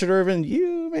 Hey, Richard Irvin,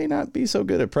 you may not be so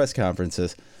good at press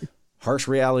conferences. Harsh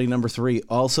Reality number 3,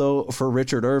 also for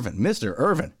Richard Irvin. Mr.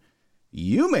 Irvin,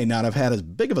 you may not have had as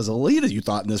big of a lead as you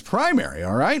thought in this primary,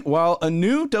 all right? While a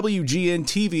new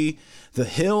WGN-TV, The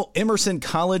Hill Emerson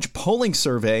College polling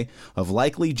survey of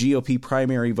likely GOP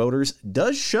primary voters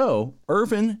does show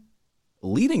Irvin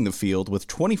leading the field with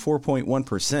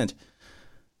 24.1%.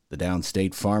 The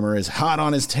downstate farmer is hot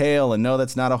on his tail, and no,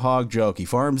 that's not a hog joke. He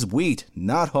farms wheat,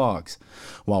 not hogs.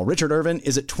 While Richard Irvin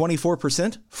is at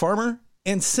 24%, farmer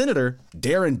and Senator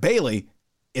Darren Bailey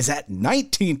is at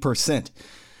 19%.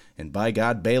 And by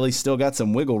God, Bailey's still got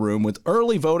some wiggle room, with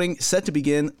early voting set to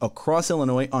begin across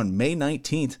Illinois on May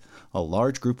 19th. A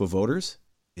large group of voters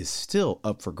is still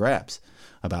up for grabs.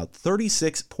 About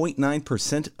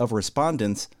 36.9% of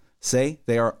respondents say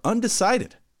they are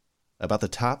undecided about the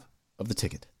top of the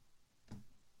ticket.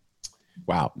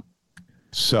 Wow.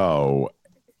 So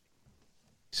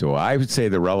I would say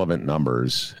the relevant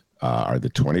numbers are the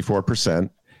 24%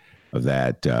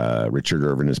 that Richard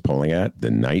Irvin is polling at, the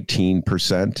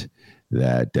 19%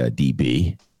 that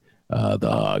DB,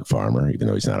 the hog farmer, even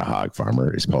though he's not a hog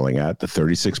farmer, is polling at, the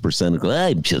 36%,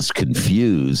 I'm just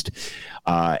confused,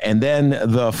 and then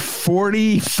the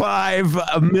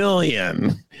 45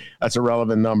 million, that's a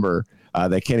relevant number,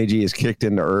 that Kenny G has kicked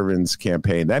into Irvin's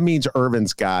campaign. That means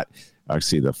Irvin's got,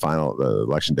 actually the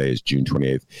election day is June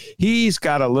 28th, he's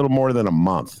got a little more than a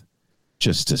month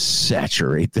just to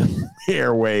saturate the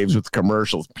airwaves with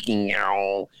commercials.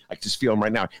 I just feel them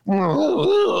right now.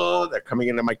 They're coming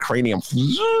into my cranium.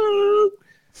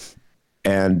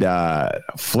 And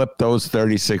flip those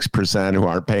 36% who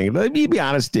aren't paying. Let me be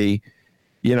honest, D.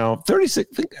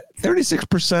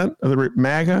 36% of the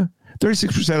MAGA,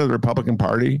 36% of the Republican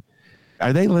Party,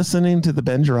 are they listening to the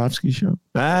Ben Joravsky Show?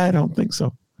 I don't think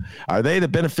so. Are they the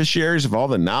beneficiaries of all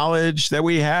the knowledge that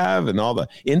we have and all the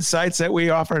insights that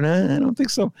we offer? I don't think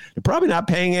so. They're probably not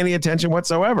paying any attention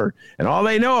whatsoever. And all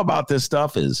they know about this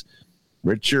stuff is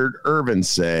Richard Irvin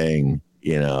saying,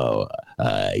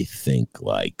 I think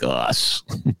like us.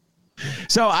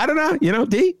 So I don't know,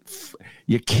 D,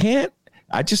 you can't.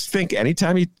 I just think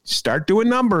anytime you start doing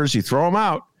numbers, you throw them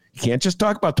out. You can't just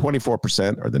talk about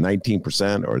 24% or the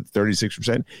 19% or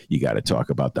 36%. You got to talk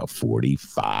about the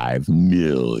 45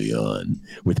 million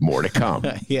with more to come.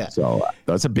 Yeah. So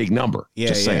that's a big number. Yeah,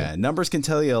 just saying. Yeah. Numbers can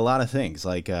tell you a lot of things.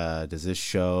 Like, does this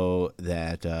show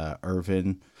that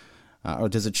Irvin, or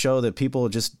does it show that people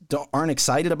just aren't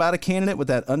excited about a candidate with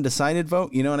that undecided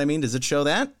vote? You know what I mean? Does it show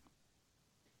that?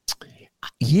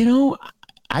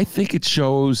 I think it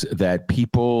shows that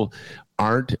people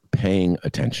aren't paying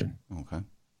attention. Okay.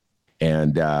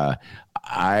 And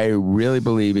I really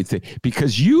believe it's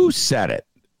because you said it,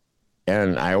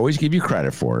 and I always give you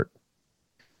credit for it.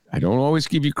 I don't always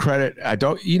give you credit. I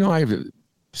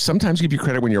sometimes give you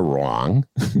credit when you're wrong,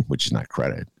 which is not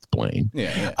credit, it's blame.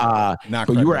 Yeah.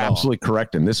 But you were absolutely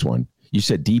correct in this one. You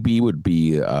said DB would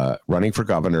be running for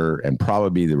governor and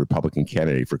probably the Republican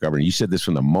candidate for governor. You said this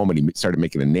from the moment he started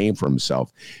making a name for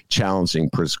himself, challenging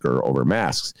Pritzker over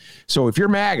masks. So if you're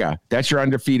MAGA, that's your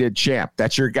undefeated champ.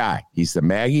 That's your guy. He's the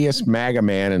maggiest MAGA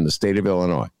man in the state of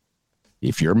Illinois.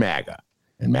 If you're MAGA,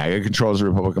 and MAGA controls the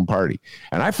Republican Party.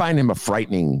 And I find him a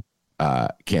frightening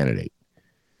candidate.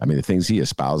 I mean, the things he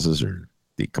espouses are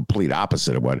the complete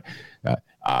opposite of what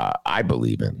I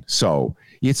believe in. So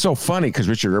it's so funny because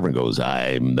Richard Irvin goes,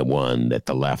 I'm the one that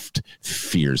the left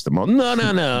fears the most.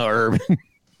 No, Irvin.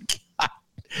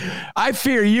 I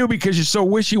fear you because you're so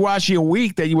wishy-washy and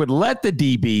weak that you would let the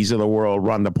DBs of the world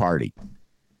run the party.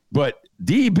 But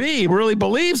DB really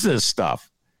believes this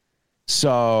stuff.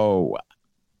 So,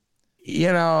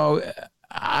 you know,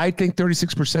 I think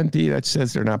 36% D, that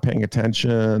says they're not paying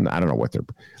attention. I don't know what they're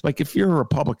like. If you're a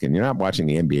Republican, you're not watching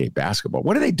the NBA basketball.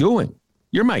 What are they doing?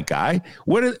 You're my guy.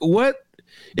 What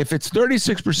if it's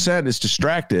 36% is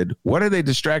distracted, what are they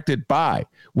distracted by?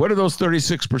 What are those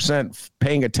 36%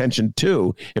 paying attention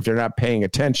to if they're not paying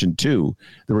attention to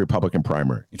the Republican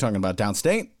primary? You're talking about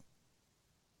downstate?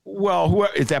 Well,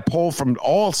 it's that poll from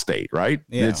Allstate, right?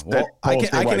 Yeah. I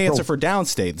can answer for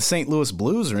downstate. The St. Louis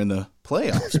Blues are in the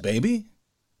playoffs, baby.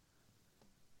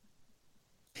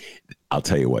 I'll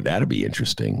tell you what, that'll be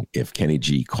interesting if Kenny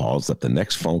G calls up the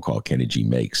next phone call Kenny G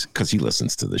makes, because he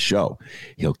listens to the show.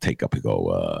 He'll take up and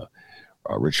go,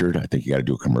 Richard, I think you got to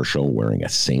do a commercial wearing a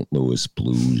St. Louis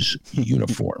Blues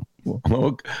uniform.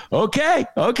 Okay,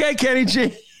 Kenny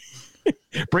G.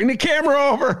 Bring the camera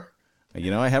over.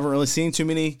 You know, I haven't really seen too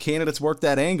many candidates work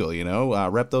that angle,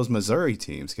 rep those Missouri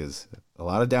teams, because a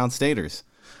lot of downstaters,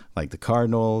 like the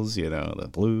Cardinals, the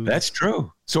Blues. That's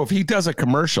true. So if he does a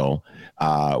commercial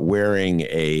wearing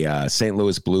a St.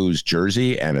 Louis Blues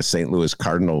jersey and a St. Louis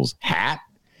Cardinals hat,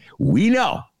 we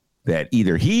know that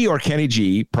either he or Kenny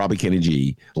G, probably Kenny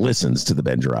G, listens to the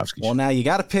Ben Joravsky Show. Well, now you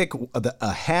got to pick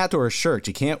a hat or a shirt.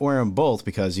 You can't wear them both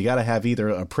because you got to have either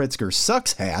a Pritzker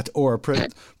Sucks hat or a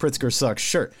Pritzker Sucks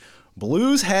shirt.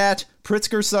 Blues hat,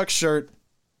 Pritzker Sucks shirt.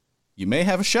 You may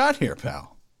have a shot here,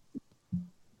 pal.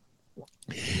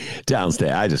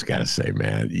 Downstate, I just got to say,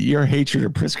 man, your hatred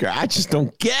of Pritzker, I just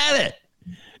don't get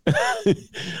it.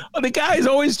 The guy's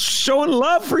always showing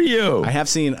love for you. I have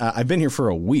seen, I've been here for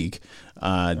a week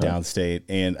downstate,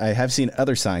 and I have seen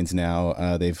other signs now.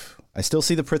 I still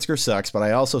see the Pritzker Sucks, but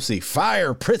I also see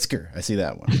Fire Pritzker. I see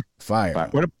that one. Fire.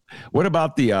 What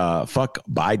about the fuck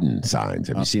Biden signs?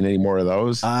 Have you seen any more of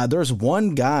those? There's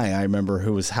one guy I remember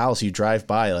whose house you drive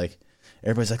by, like,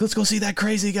 everybody's like, let's go see that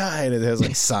crazy guy. And it has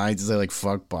like signs that say like,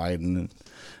 fuck Biden. And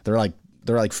they're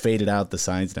like faded out, the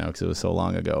signs now, because it was so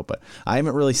long ago. But I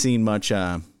haven't really seen much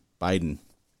Biden.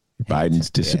 Biden's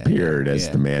disappeared as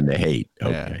the man to hate.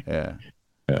 Okay. Yeah.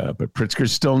 But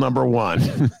Pritzker's still number one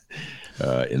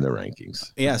in the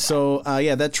rankings. Yeah. So,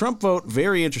 that Trump vote,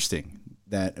 very interesting.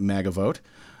 That MAGA vote.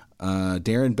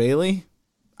 Darren Bailey,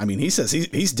 I mean, he says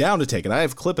he's down to take it. I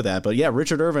have a clip of that. But, yeah,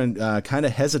 Richard Irvin kind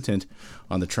of hesitant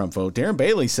on the Trump vote. Darren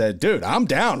Bailey said, dude, I'm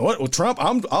down. What? Well, Trump,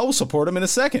 I'll support him in a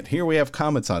second. Here we have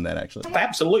comments on that, actually.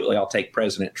 Absolutely, I'll take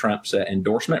President Trump's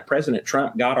endorsement. President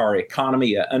Trump got our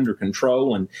economy under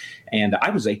control, and I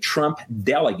was a Trump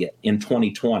delegate in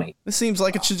 2020. This seems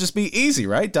like it should just be easy,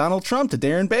 right? Donald Trump to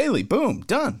Darren Bailey. Boom,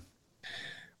 done.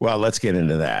 Well, let's get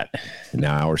into that.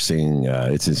 Now we're seeing,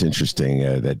 it's interesting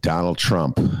that Donald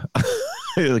Trump,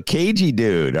 a cagey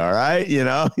dude, all right?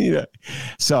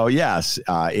 So, yes,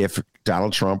 if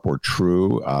Donald Trump were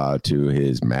true to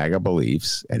his MAGA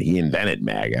beliefs, and he invented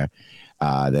MAGA,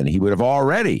 then he would have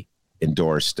already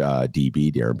endorsed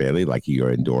DB, Darren Bailey, like he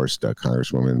endorsed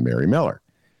Congresswoman Mary Miller.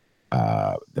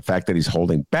 The fact that he's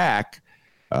holding back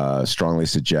strongly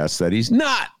suggests that he's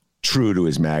not true to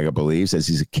his MAGA beliefs, as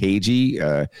he's a cagey,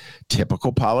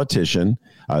 typical politician,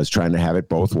 is trying to have it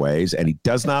both ways, and he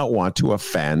does not want to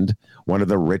offend one of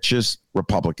the richest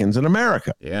Republicans in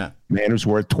America. Yeah. Man who's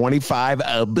worth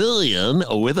 $25 billion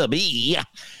with a B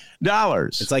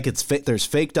dollars. It's like there's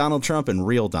fake Donald Trump and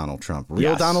real Donald Trump.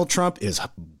 Real Donald Trump is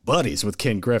buddies with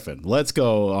Ken Griffin. Let's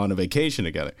go on a vacation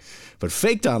together. But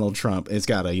fake Donald Trump has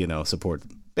got to, support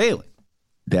Bailey.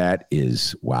 That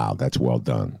is, wow, that's well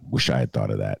done. Wish I had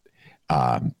thought of that.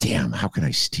 Damn, how can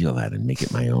I steal that and make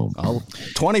it my own?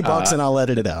 $20 and I'll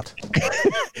edit it out.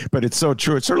 But it's so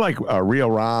true. It's sort of like Real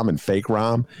Rahm and Fake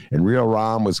Rahm. And Real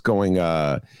Rahm was going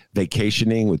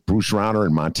vacationing with Bruce Rauner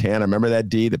in Montana. Remember that,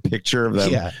 D? The picture of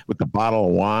them with the bottle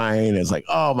of wine. It's like,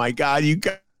 oh my God, you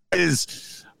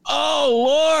guys.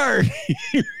 Oh, Lord.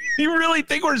 You really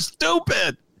think we're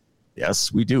stupid?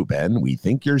 Yes, we do, Ben. We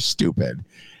think you're stupid.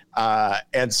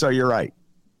 And so you're right.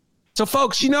 So,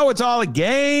 folks, it's all a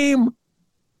game.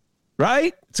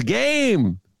 Right? It's a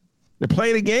game. They're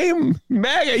playing a game.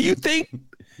 MAGA, you think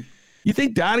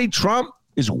Donnie Trump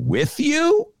is with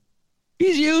you?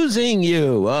 He's using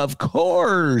you, of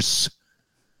course.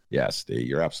 Yes, Steve,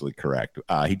 you're absolutely correct.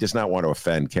 He does not want to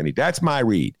offend Kenny. That's my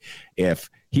read.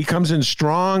 If he comes in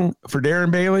strong for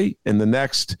Darren Bailey in the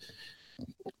next,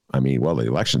 the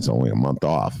election's only a month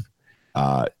off.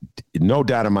 No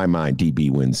doubt in my mind,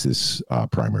 DB wins this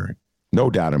primary. No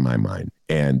doubt in my mind.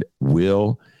 And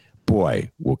will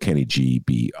Kenny G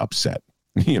be upset?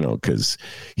 Because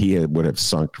he would have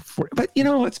sunk for. But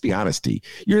let's be honest, D.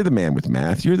 You're the man with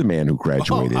math. You're the man who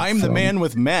graduated. I'm the man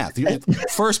with math. You're the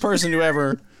first person to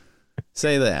ever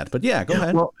say that. But yeah, go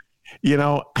ahead. Well,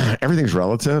 everything's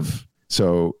relative.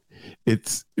 So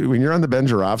it's when you're on the Ben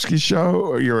Joravsky show,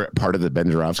 or you're part of the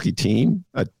Ben Joravsky team.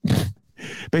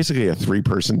 Basically, a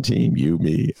 3-person team. You,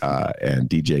 me, and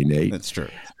DJ Nate. That's true.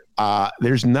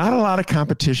 There's not a lot of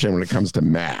competition when it comes to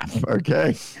math.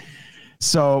 Okay,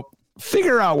 so.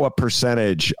 Figure out what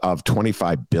percentage of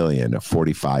 25 billion of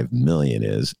 45 million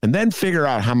is, and then figure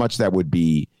out how much that would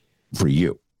be for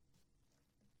you.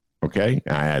 Okay,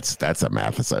 that's a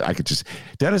math. I could just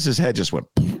Dennis's head just went.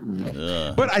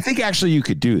 But I think actually you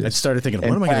could do this. I started thinking,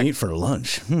 what am I going to eat for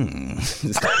lunch?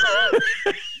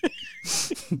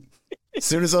 As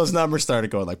soon as those numbers started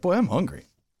going, like, boy, I'm hungry.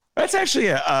 That's actually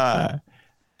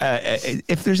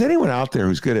if there's anyone out there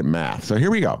who's good at math. So here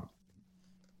we go.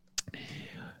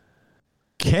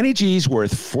 Kenny G's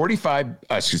worth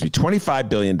 $25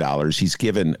 billion. He's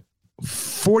given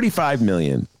 $45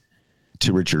 million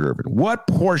to Richard Irvin. What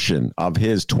portion of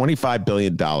his $25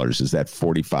 billion does that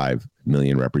 $45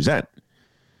 million represent?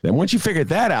 Then once you figure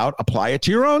that out, apply it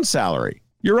to your own salary,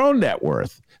 your own net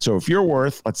worth. So if you're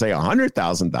worth, let's say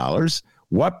 $100,000,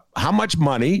 how much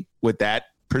money would that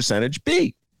percentage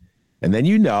be? And then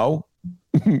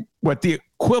what the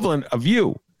equivalent of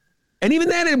you. And even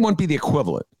then it won't be the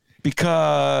equivalent.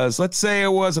 Because let's say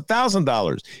it was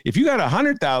 $1,000. If you got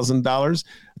 $100,000,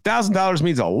 $1,000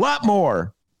 means a lot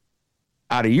more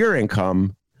out of your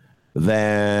income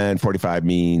than 45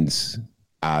 means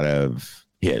out of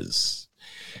his.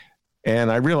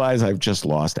 And I realize I've just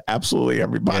lost absolutely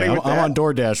everybody. Yeah, I'm on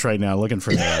DoorDash right now looking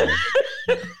for that.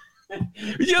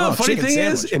 The funny thing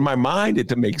is, in my mind,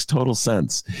 it makes total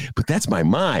sense. But that's my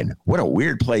mind. What a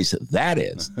weird place that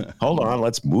is. Hold on.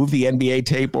 Let's move the NBA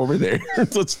tape over there.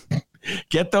 Let's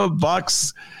get the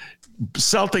Bucks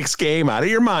Celtics game out of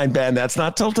your mind, Ben. That's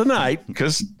not till tonight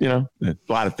because, a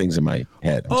lot of things in my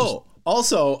head.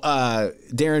 Also,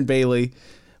 Darren Bailey.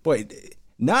 Boy,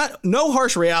 no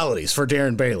harsh realities for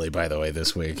Darren Bailey, by the way,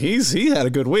 this week. He had a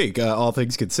good week, all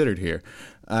things considered here.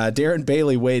 Darren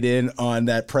Bailey weighed in on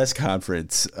that press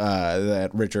conference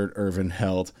that Richard Irvin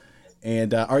held.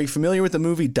 And are you familiar with the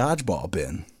movie Dodgeball,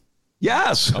 Ben?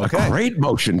 Yes. Okay. A great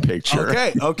motion picture.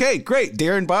 Okay, great.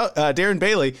 Darren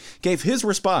Bailey gave his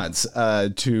response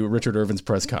to Richard Irvin's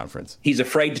press conference. He's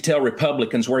afraid to tell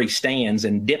Republicans where he stands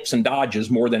and dips and dodges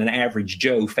more than an average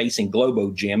Joe facing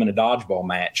Globo Gym in a dodgeball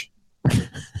match.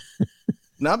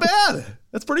 Not bad.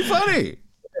 That's pretty funny.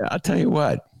 Yeah, I'll tell you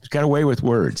what. He's got away with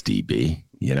words, DB.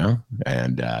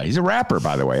 And he's a rapper,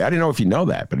 by the way. I didn't know if you know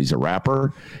that, but he's a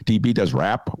rapper. DB does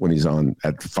rap when he's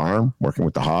at the farm working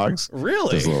with the hogs.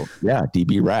 Really?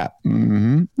 DB rap.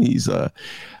 Mm-hmm. He's a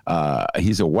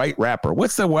white rapper.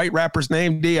 What's the white rapper's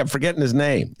name, D? I'm forgetting his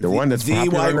name. The one that's the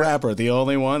white rapper. The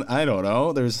only one? I don't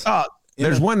know. There's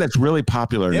one that's really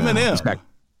popular. Eminem.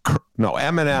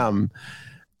 Eminem.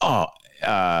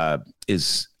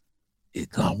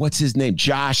 What's his name?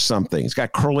 Josh something. He's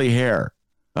got curly hair.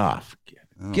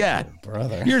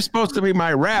 Brother. You're supposed to be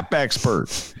my rap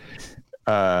expert.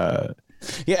 And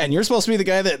you're supposed to be the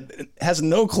guy that has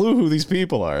no clue who these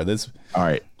people are. All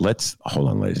right, let's hold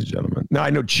on, ladies and gentlemen. Now I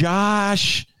know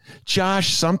Josh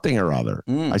something or other.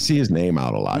 I see his name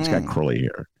out a lot. He's got curly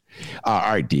hair. All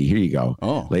right, D, here you go.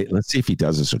 Let's see if he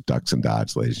does this with ducks and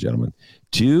dodge, ladies and gentlemen.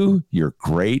 Do your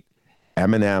great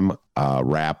Eminem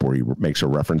rap where he makes a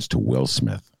reference to Will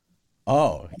Smith.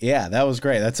 Oh, yeah, that was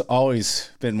great. That's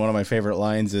always been one of my favorite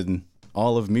lines in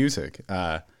all of music.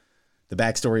 The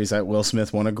backstory is that Will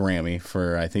Smith won a Grammy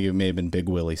for, I think it may have been Big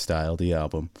Willie Style, the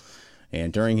album.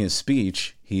 And during his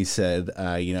speech, he said,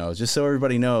 just so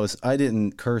everybody knows, I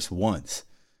didn't curse once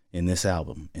in this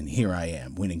album. And here I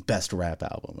am winning Best Rap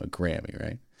Album, a Grammy,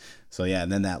 right? So, yeah,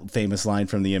 and then that famous line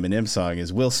from the Eminem song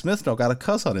is, Will Smith don't got to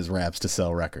cuss on his raps to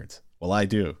sell records. Well, I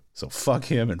do. So fuck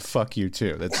him and fuck you,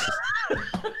 too. That's just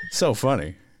so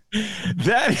funny.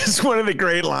 That is one of the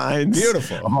great lines.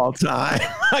 Beautiful. Of all time.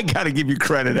 I got to give you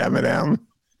credit, Eminem.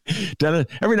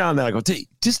 Every now and then I go,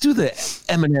 just do the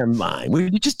Eminem line. Will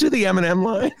you just do the Eminem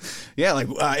line? Yeah,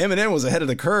 Eminem was ahead of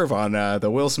the curve on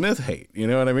the Will Smith hate. You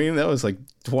know what I mean? That was like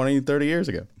 20, 30 years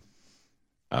ago.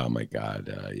 Oh, my God.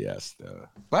 Yes.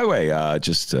 By the way,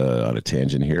 just on a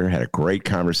tangent here, had a great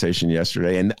conversation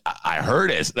yesterday. And I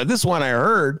heard it. This one I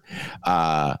heard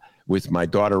with my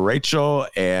daughter, Rachel,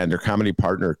 and her comedy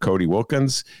partner, Cody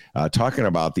Wilkins, talking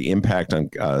about the impact on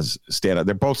stand-up.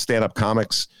 They're both stand-up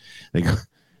comics.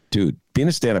 Dude, being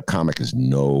a stand-up comic is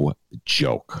no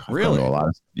joke. Really?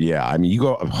 Yeah. I mean, you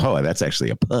go, oh, that's actually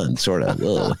a pun, sort of.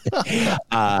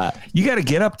 You got to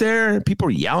get up there and people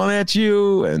are yelling at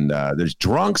you and there's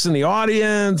drunks in the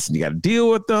audience and you got to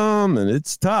deal with them and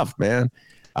it's tough, man.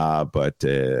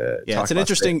 It's an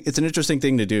interesting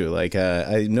thing to do. Like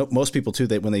I know most people too,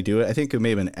 that when they do it, I think it may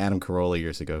have been Adam Carolla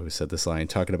years ago who said this line,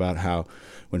 talking about how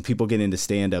when people get into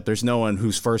stand up, there's no one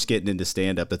who's first getting into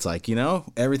stand up that's like,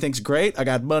 everything's great. I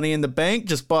got money in the bank,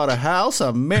 just bought a house,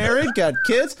 I'm married, got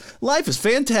kids, life is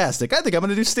fantastic. I think I'm going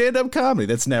to do stand up comedy.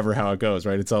 That's never how it goes,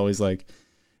 right? It's always like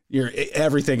you've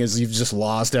just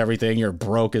lost everything. You're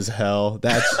broke as hell.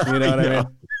 That's, you know what I mean?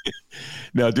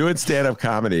 No, doing stand-up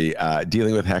comedy,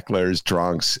 dealing with hecklers,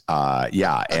 drunks,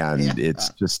 it's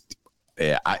just.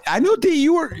 I know that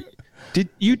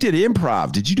you did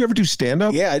improv. Did you ever do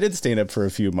stand-up? Yeah, I did stand-up for a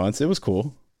few months. It was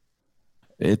cool.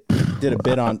 Did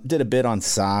a bit on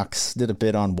socks. Did a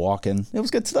bit on walking. It was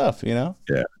good stuff,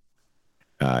 Yeah.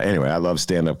 Anyway, I love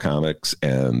stand-up comics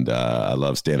and I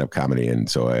love stand-up comedy, and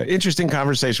so interesting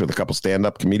conversation with a couple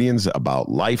stand-up comedians about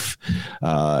life.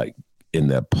 In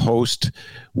the post,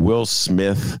 Will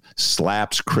Smith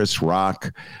slaps Chris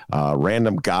Rock.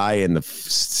 Random guy in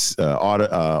the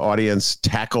audience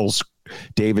tackles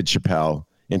David Chappelle.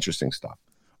 Interesting stuff.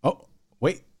 Oh,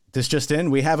 wait. This just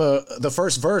in. We have the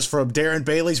first verse from Darren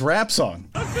Bailey's rap song.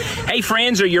 Hey,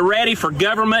 friends, are you ready for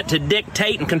government to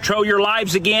dictate and control your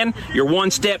lives again? You're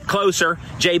one step closer.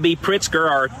 J.B. Pritzker,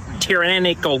 our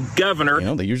tyrannical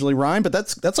governor. They usually rhyme, but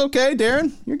that's okay,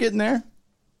 Darren. You're getting there.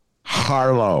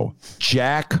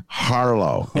 Jack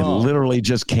Harlow. It literally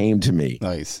just came to me.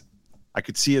 Nice. I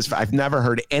could see I've never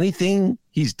heard anything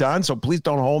he's done, so please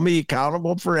don't hold me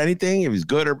accountable for anything, if he's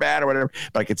good or bad or whatever,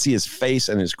 but I could see his face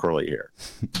and his curly hair.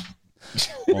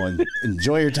 Well,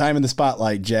 enjoy your time in the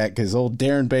spotlight, Jack, because old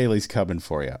Darren Bailey's coming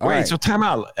for you. All right. So time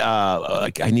out.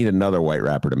 I need another white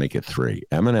rapper to make it 3.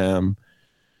 Eminem,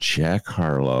 Jack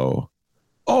Harlow.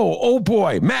 Oh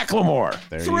boy, Macklemore.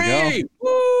 There 3. You go.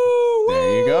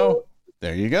 Woo!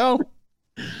 There you go.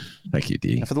 Thank you,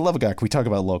 D. And for the love of God, can we talk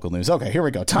about local news? Okay, here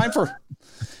we go. It's time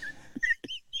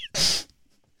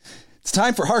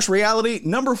for Harsh Reality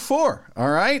number 4. All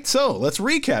right, so let's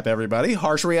recap, everybody.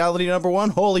 Harsh Reality number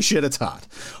 1, holy shit, it's hot.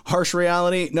 Harsh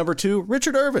Reality number 2,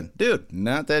 Richard Irvin. Dude,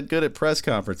 not that good at press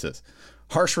conferences.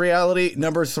 Harsh Reality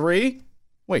number 3.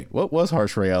 Wait, what was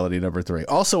Harsh Reality number 3?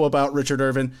 Also about Richard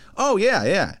Irvin. Oh,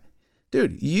 yeah.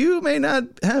 Dude, you may not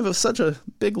have such a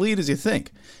big lead as you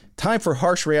think. Time for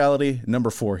Harsh Reality number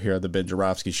 4 here at the Ben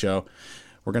Joravsky Show.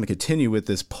 We're going to continue with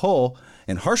this poll.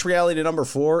 And Harsh Reality number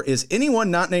 4 is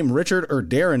anyone not named Richard or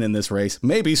Darren in this race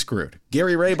may be screwed.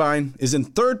 Gary Rabine is in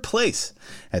 3rd place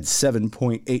at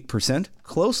 7.8%,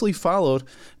 closely followed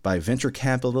by venture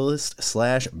capitalist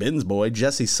 / Ben's boy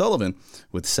Jesse Sullivan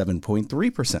with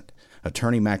 7.3%.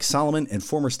 Attorney Max Solomon and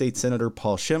former state senator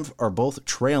Paul Schimpf are both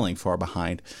trailing far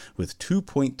behind with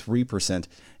 2.3%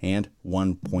 and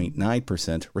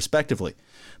 1.9% respectively.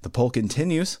 The poll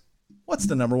continues. What's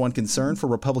the number one concern for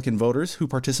Republican voters who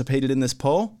participated in this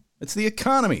poll? It's the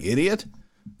economy, idiot.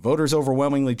 Voters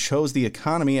overwhelmingly chose the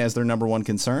economy as their number one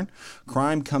concern.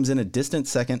 Crime comes in a distant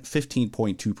second,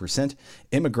 15.2%.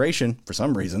 Immigration, for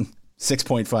some reason,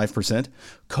 6.5%,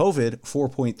 COVID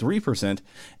 4.3%,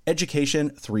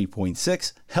 education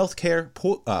 3.6%, healthcare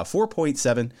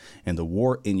 4.7%, and the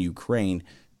war in Ukraine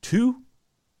 2%.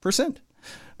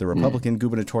 The Republican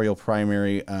gubernatorial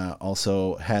primary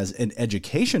also has an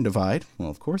education divide.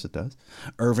 Well, of course it does.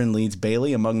 Irvin leads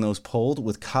Bailey among those polled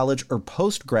with college or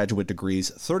postgraduate degrees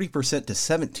 30% to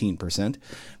 17%.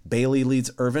 Bailey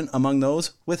leads Irvin among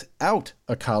those without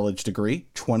a college degree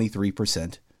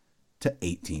 23% to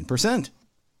 18%.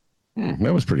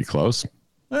 That was pretty close.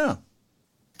 Yeah.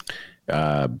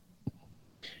 Am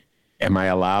I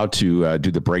allowed to do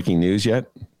the breaking news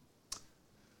yet?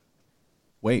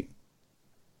 Wait.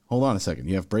 Hold on a second.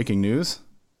 You have breaking news?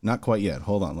 Not quite yet.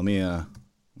 Hold on. Let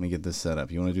me get this set up.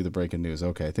 You want to do the breaking news?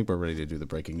 Okay, I think we're ready to do the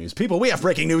breaking news. People, we have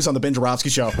breaking news on the Ben Joravsky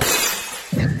Show.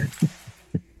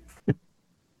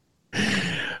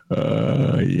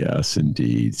 Yes,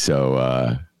 indeed.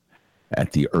 So,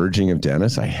 at the urging of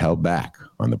Dennis, I held back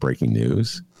on the breaking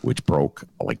news, which broke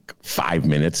like 5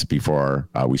 minutes before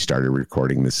we started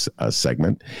recording this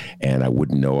segment. And I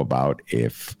wouldn't know about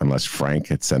unless Frank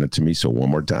had sent it to me. So one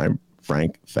more time,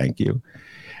 Frank, thank you.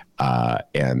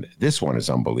 And this one is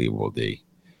unbelievable, D.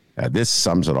 This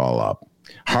sums it all up.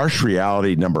 Harsh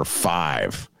Reality number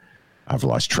 5. I've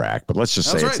lost track, but let's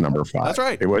just say it's number 5. That's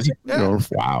right. It was? Yeah.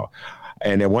 Wow.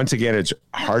 And then once again, it's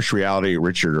Harsh Reality,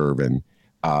 Richard Irvin.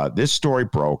 This story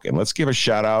broke, and let's give a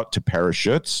shout out to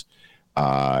Parachutes.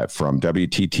 from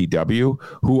WTTW,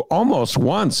 who almost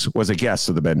once was a guest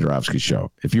of the Ben Joravsky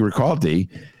Show. If you recall, D,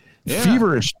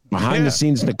 feverish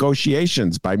behind-the-scenes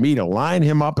negotiations by me to line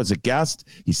him up as a guest.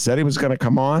 He said he was going to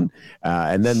come on,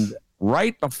 and then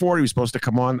right before he was supposed to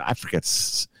come on, I forget,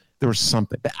 there was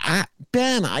something.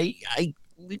 Ben,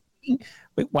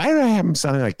 why did I have him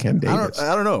sounding like Ken Davis?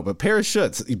 I don't know, but Paris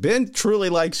Schutz, Ben truly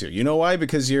likes you. You know why?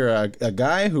 Because you're a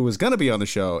guy who was going to be on the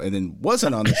show and then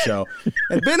wasn't on the show,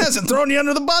 and Ben hasn't thrown you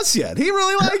under the bus yet. He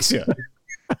really likes you.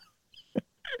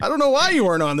 I don't know why you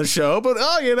weren't on the show, but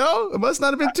it must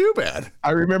not have been too bad. I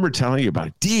remember telling you about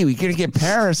it. D, we got to get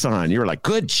Paris on. You were like,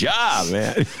 good job,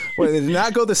 man. Well, they did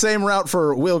not go the same route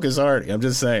for Will Gazzardi. I'm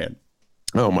just saying.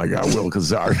 Oh, my God, Will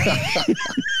Gazzardi.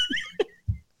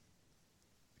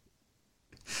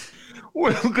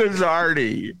 Will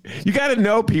Gazzardi. You got to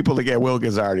know people to get Will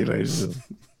Gazzardi, ladies and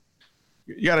gentlemen.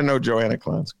 You got to know Joanna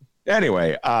Klonsky.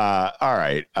 Anyway, all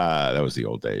right. That was the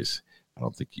old days. I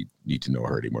don't think you need to know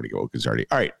her anymore to get Will Gazzardi.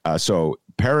 All right. So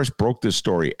Paris broke this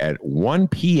story at 1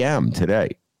 p.m.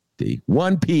 today.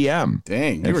 1 p.m.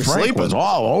 Dang, and Frank was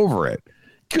all over it.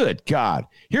 Good God.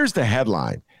 Here's the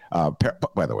headline.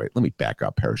 By the way, let me back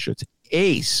up. Paris Schutz,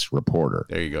 ace reporter.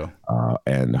 There you go.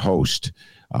 And host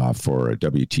for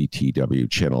WTTW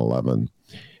Channel 11.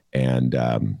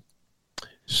 And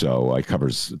so he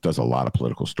does a lot of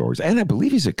political stories. And I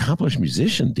believe he's an accomplished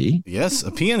musician, D. Yes,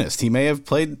 a pianist. He may have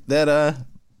played that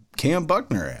Cam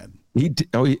Buckner ad.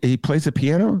 He plays the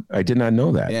piano? I did not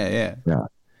know that. Yeah.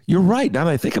 You're right. Now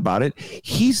that I think about it,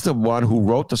 he's the one who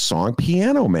wrote the song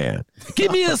Piano Man.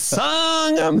 Give me a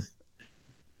song.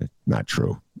 Not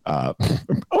true. I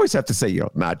always have to say,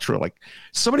 not true. Like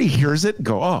somebody hears it and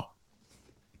go, oh,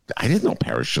 I didn't know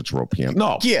Paris Schutz wrote Piano.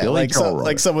 No. Yeah, like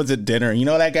someone's at dinner. You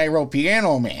know, that guy wrote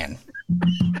Piano Man.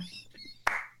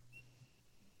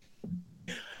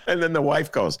 And then the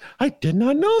wife goes, I did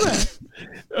not know that.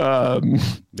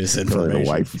 Misinformation. The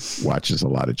wife watches a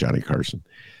lot of Johnny Carson.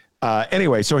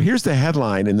 Anyway, so here's the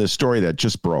headline in this story that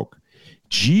just broke.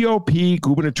 GOP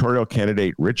gubernatorial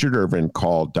candidate Richard Irvin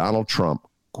called Donald Trump,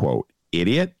 quote,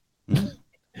 idiot,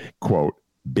 quote,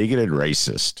 bigoted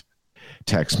racist.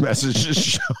 Text messages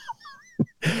show.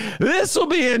 This will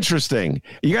be interesting.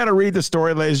 You got to read the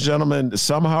story, ladies and gentlemen.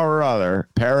 Somehow or other,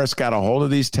 Paris got a hold of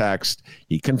these texts.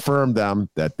 He confirmed them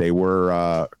that they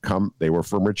were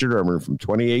from Richard Irvin from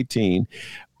 2018.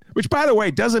 Which, by the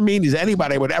way, doesn't mean he's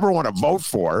anybody I would ever want to vote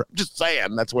for. I'm just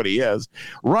saying that's what he is.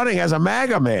 Running as a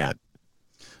MAGA man.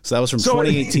 So that was from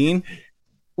 2018?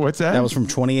 What's that? That was from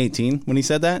 2018 when he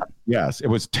said that? Yes, it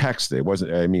was texted. It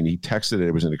wasn't, he texted it.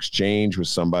 It was an exchange with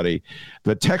somebody.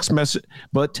 The text message,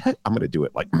 I'm going to do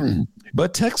it like,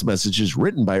 but text messages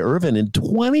written by Irvin in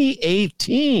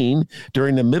 2018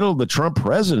 during the middle of the Trump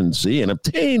presidency and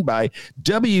obtained by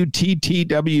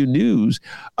WTTW News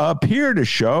appear to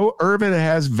show Irvin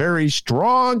has very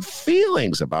strong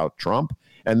feelings about Trump,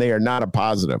 and they are not a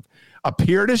positive.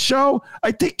 Appear to show?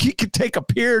 I think he could take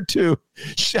appear to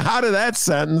out of that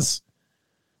sentence.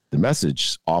 The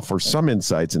message offers some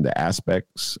insights into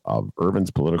aspects of Irvin's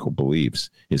political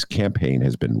beliefs his campaign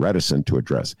has been reticent to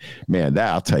address. Man,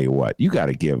 I'll tell you what, you got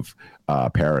to give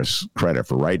Paris credit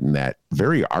for writing that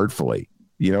very artfully.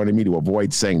 You know what I mean? To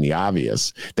avoid saying the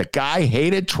obvious. The guy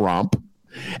hated Trump,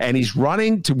 and he's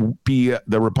running to be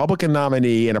the Republican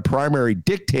nominee in a primary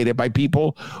dictated by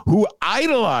people who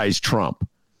idolize Trump.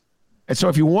 And so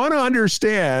if you want to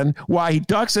understand why he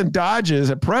ducks and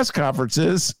dodges at press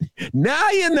conferences, now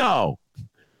you know.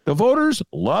 The voters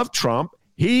love Trump.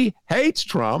 He hates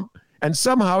Trump. And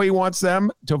somehow he wants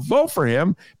them to vote for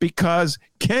him because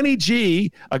Kenny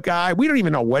G, a guy, we don't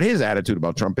even know what his attitude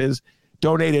about Trump is,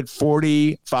 donated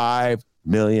 $45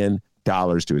 million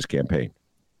to his campaign.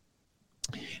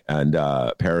 And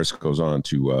Paris goes on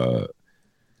to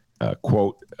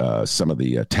quote some of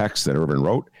the texts that Irvin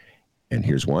wrote. And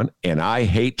here's one. And I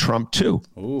hate Trump, too.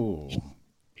 Ooh.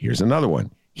 Here's another one.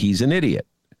 He's an idiot.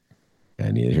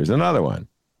 And here's another one.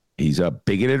 He's a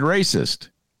bigoted racist.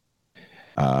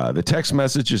 The text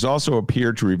messages also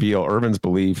appear to reveal Irvin's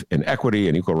belief in equity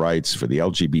and equal rights for the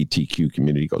LGBTQ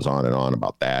community. Goes on and on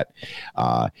about that.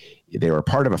 They were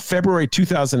part of a February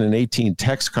 2018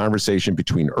 text conversation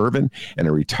between Irvin and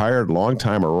a retired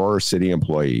longtime Aurora City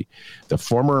employee. The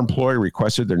former employee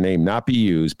requested their name not be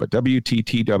used, but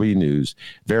WTTW News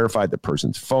verified the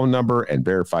person's phone number and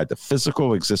verified the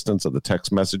physical existence of the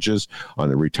text messages on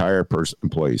the retired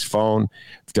employee's phone.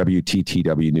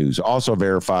 WTTW News also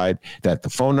verified that the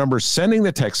phone number sending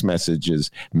the text messages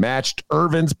matched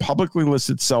Irvin's publicly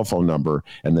listed cell phone number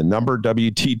and the number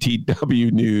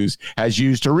WTTW News has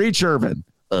used to reach Irvin.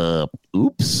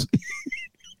 Oops.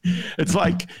 It's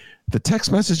like the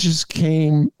text messages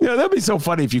came. That'd be so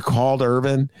funny if you called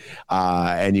Irvin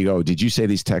and you go, did you say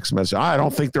these text messages? I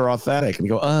don't think they're authentic. And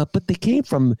you go, but they came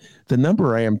from the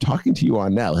number I am talking to you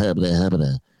on now.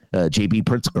 J.B.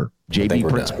 Pritzker. J.B.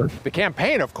 Pritzker. The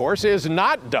campaign, of course, is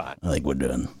not done. I think we're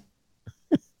done.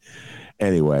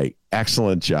 Anyway,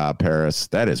 excellent job, Paris.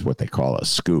 That is what they call a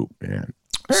scoop, man.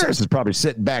 Paris is probably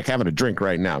sitting back having a drink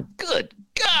right now. Good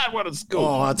God, what a scoop.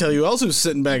 Oh, I'll tell you who else who's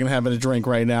sitting back and having a drink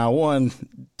right now. One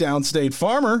downstate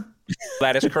farmer.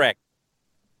 That is correct.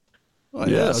 Oh,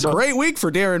 yeah, a great week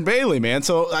for Darren Bailey, man.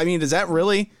 So, I mean, does that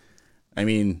really,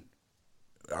 does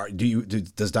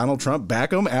Donald Trump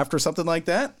back him after something like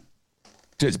that?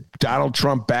 Does Donald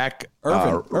Trump back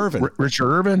Irvin? Richard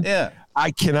Irvin? Yeah. I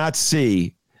cannot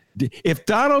see. If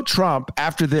Donald Trump,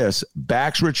 after this,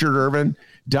 backs Richard Irvin,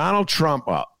 Donald Trump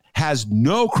has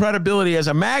no credibility as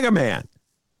a MAGA man.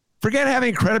 Forget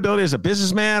having credibility as a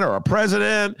businessman or a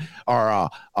president or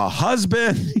a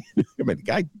husband. The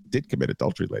guy did commit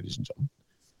adultery, ladies and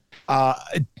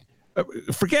gentlemen.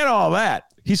 Forget all that.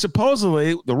 He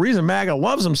supposedly, the reason MAGA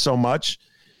loves him so much,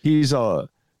 he's a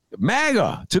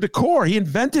MAGA to the core. He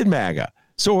invented MAGA.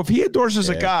 So if he endorses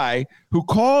a guy who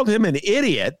called him an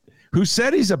idiot, who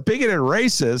said he's a bigot and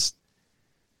racist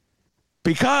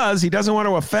because he doesn't want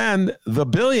to offend the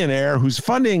billionaire who's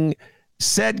funding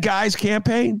said guy's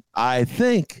campaign, I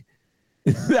think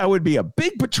that would be a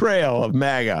big betrayal of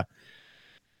MAGA.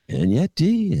 And yet,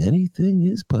 anything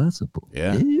is possible.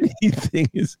 Yeah. Anything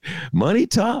is, money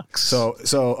talks. So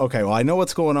okay, well, I know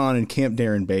what's going on in Camp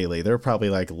Darren Bailey. They're probably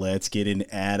like, let's get an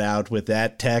ad out with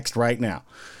that text right now.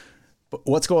 But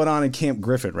what's going on in Camp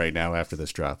Griffin right now after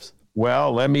this drops?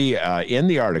 Well, let me in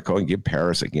the article and give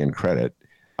Paris again credit.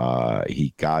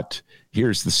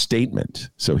 Here's the statement.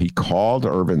 So he called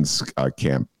Irvin's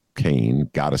campaign,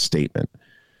 got a statement.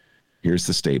 Here's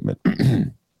the statement.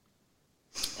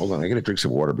 Hold on, I got to drink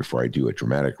some water before I do a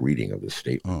dramatic reading of this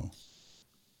statement.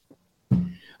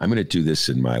 I'm going to do this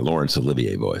in my Laurence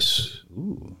Olivier voice.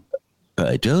 Ooh.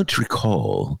 I don't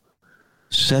recall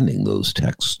sending those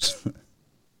texts.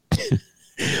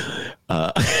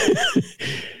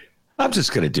 I'm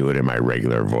just going to do it in my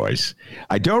regular voice.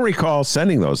 I don't recall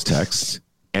sending those texts.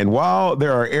 And while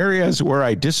there are areas where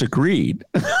I disagreed,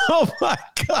 oh my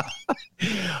God,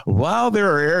 while there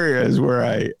are areas where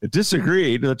I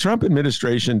disagreed, the Trump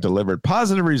administration delivered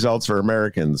positive results for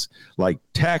Americans like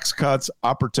tax cuts,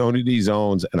 opportunity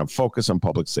zones, and a focus on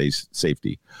public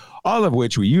safety, all of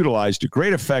which we utilized to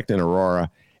great effect in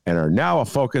Aurora and are now a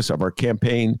focus of our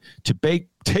campaign to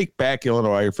take back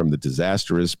Illinois from the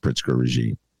disastrous Pritzker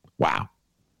regime. Wow.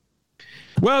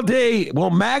 Well,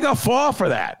 will MAGA fall for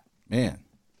that? Man.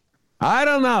 I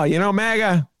don't know.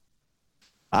 MAGA,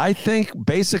 I think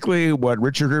basically what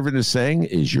Richard Irvin is saying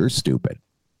is you're stupid.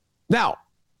 Now,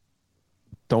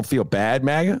 don't feel bad,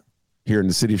 MAGA. Here in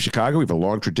the city of Chicago, we have a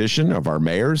long tradition of our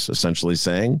mayors essentially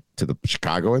saying to the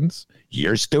Chicagoans,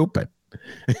 you're stupid.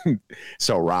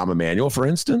 So Rahm Emanuel, for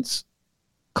instance,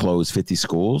 closed 50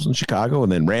 schools in Chicago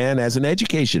and then ran as an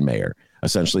education mayor,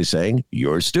 essentially saying,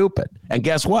 you're stupid. And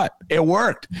guess what? It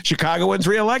worked. Chicagoans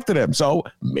reelected him. So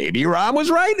maybe Rahm was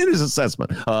right in his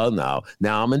assessment. Oh, no.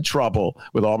 Now I'm in trouble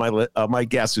with all my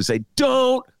guests who say,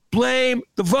 don't blame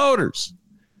the voters.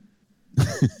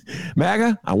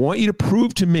 MAGA, I want you to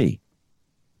prove to me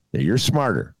that you're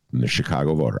smarter than the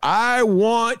Chicago voter. I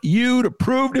want you to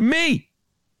prove to me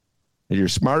that you're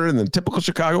smarter than the typical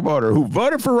Chicago voter who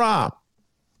voted for Rahm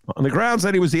on the grounds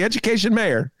that he was the education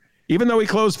mayor, even though he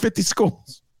closed 50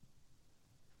 schools.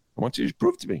 I want you to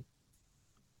prove to me.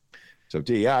 So,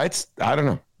 I don't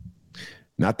know.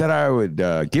 Not that I would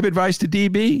give advice to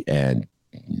DB, and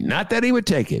not that he would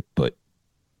take it, but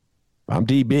I'm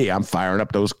DB. I'm firing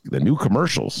up the new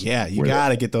commercials. Yeah, you got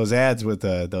to get those ads with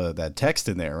that text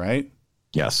in there, right?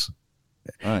 Yes.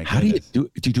 How do you do?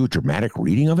 Do you do a dramatic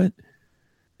reading of it?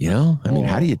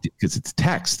 How do you? Because it's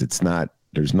text. It's not.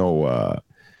 There's no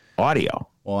audio.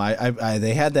 Well,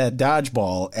 they had that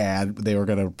dodgeball ad they were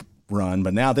going to run,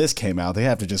 but now this came out. They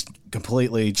have to just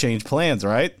completely change plans,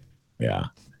 right? Yeah.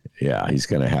 He's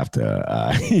going to have to.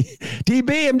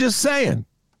 DB, I'm just saying.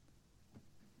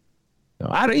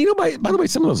 I don't. By the way,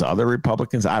 some of those other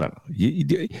Republicans, I don't know.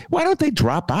 Why don't they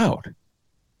drop out?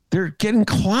 They're getting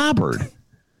clobbered.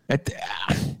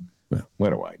 What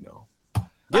do I know?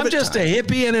 I'm just a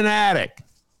hippie and an addict.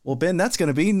 Well, Ben, that's going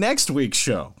to be next week's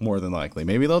show, more than likely.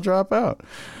 Maybe they'll drop out.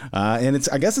 And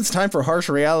I guess it's time for Harsh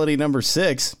Reality number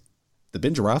 6. The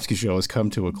Ben Joravsky Show has come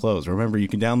to a close. Remember, you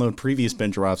can download previous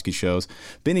Ben Joravsky shows,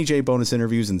 Benny J bonus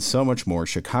interviews, and so much more.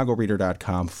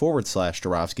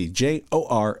 ChicagoReader.com/Joravsky,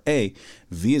 JORA,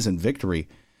 V as in victory,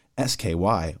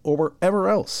 SKY, or wherever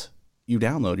else you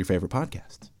download your favorite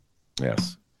podcast.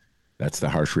 Yes. That's the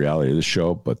harsh reality of the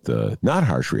show. But the not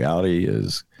harsh reality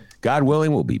is, God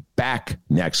willing, we'll be back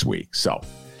next week. So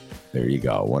there you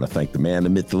go. I want to thank the man, the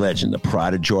myth, the legend, the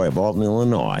pride and joy of Alton,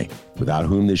 Illinois, without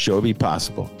whom this show would be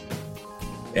possible.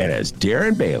 And as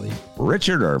Darren Bailey,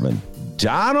 Richard Irvin,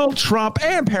 Donald Trump,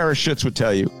 and Paris Schutz would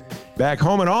tell you, back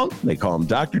home and all, they call him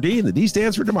Dr. D, and the D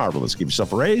stands for DeMarvelous. Give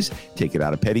yourself a raise, take it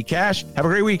out of petty cash. Have a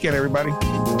great weekend, everybody.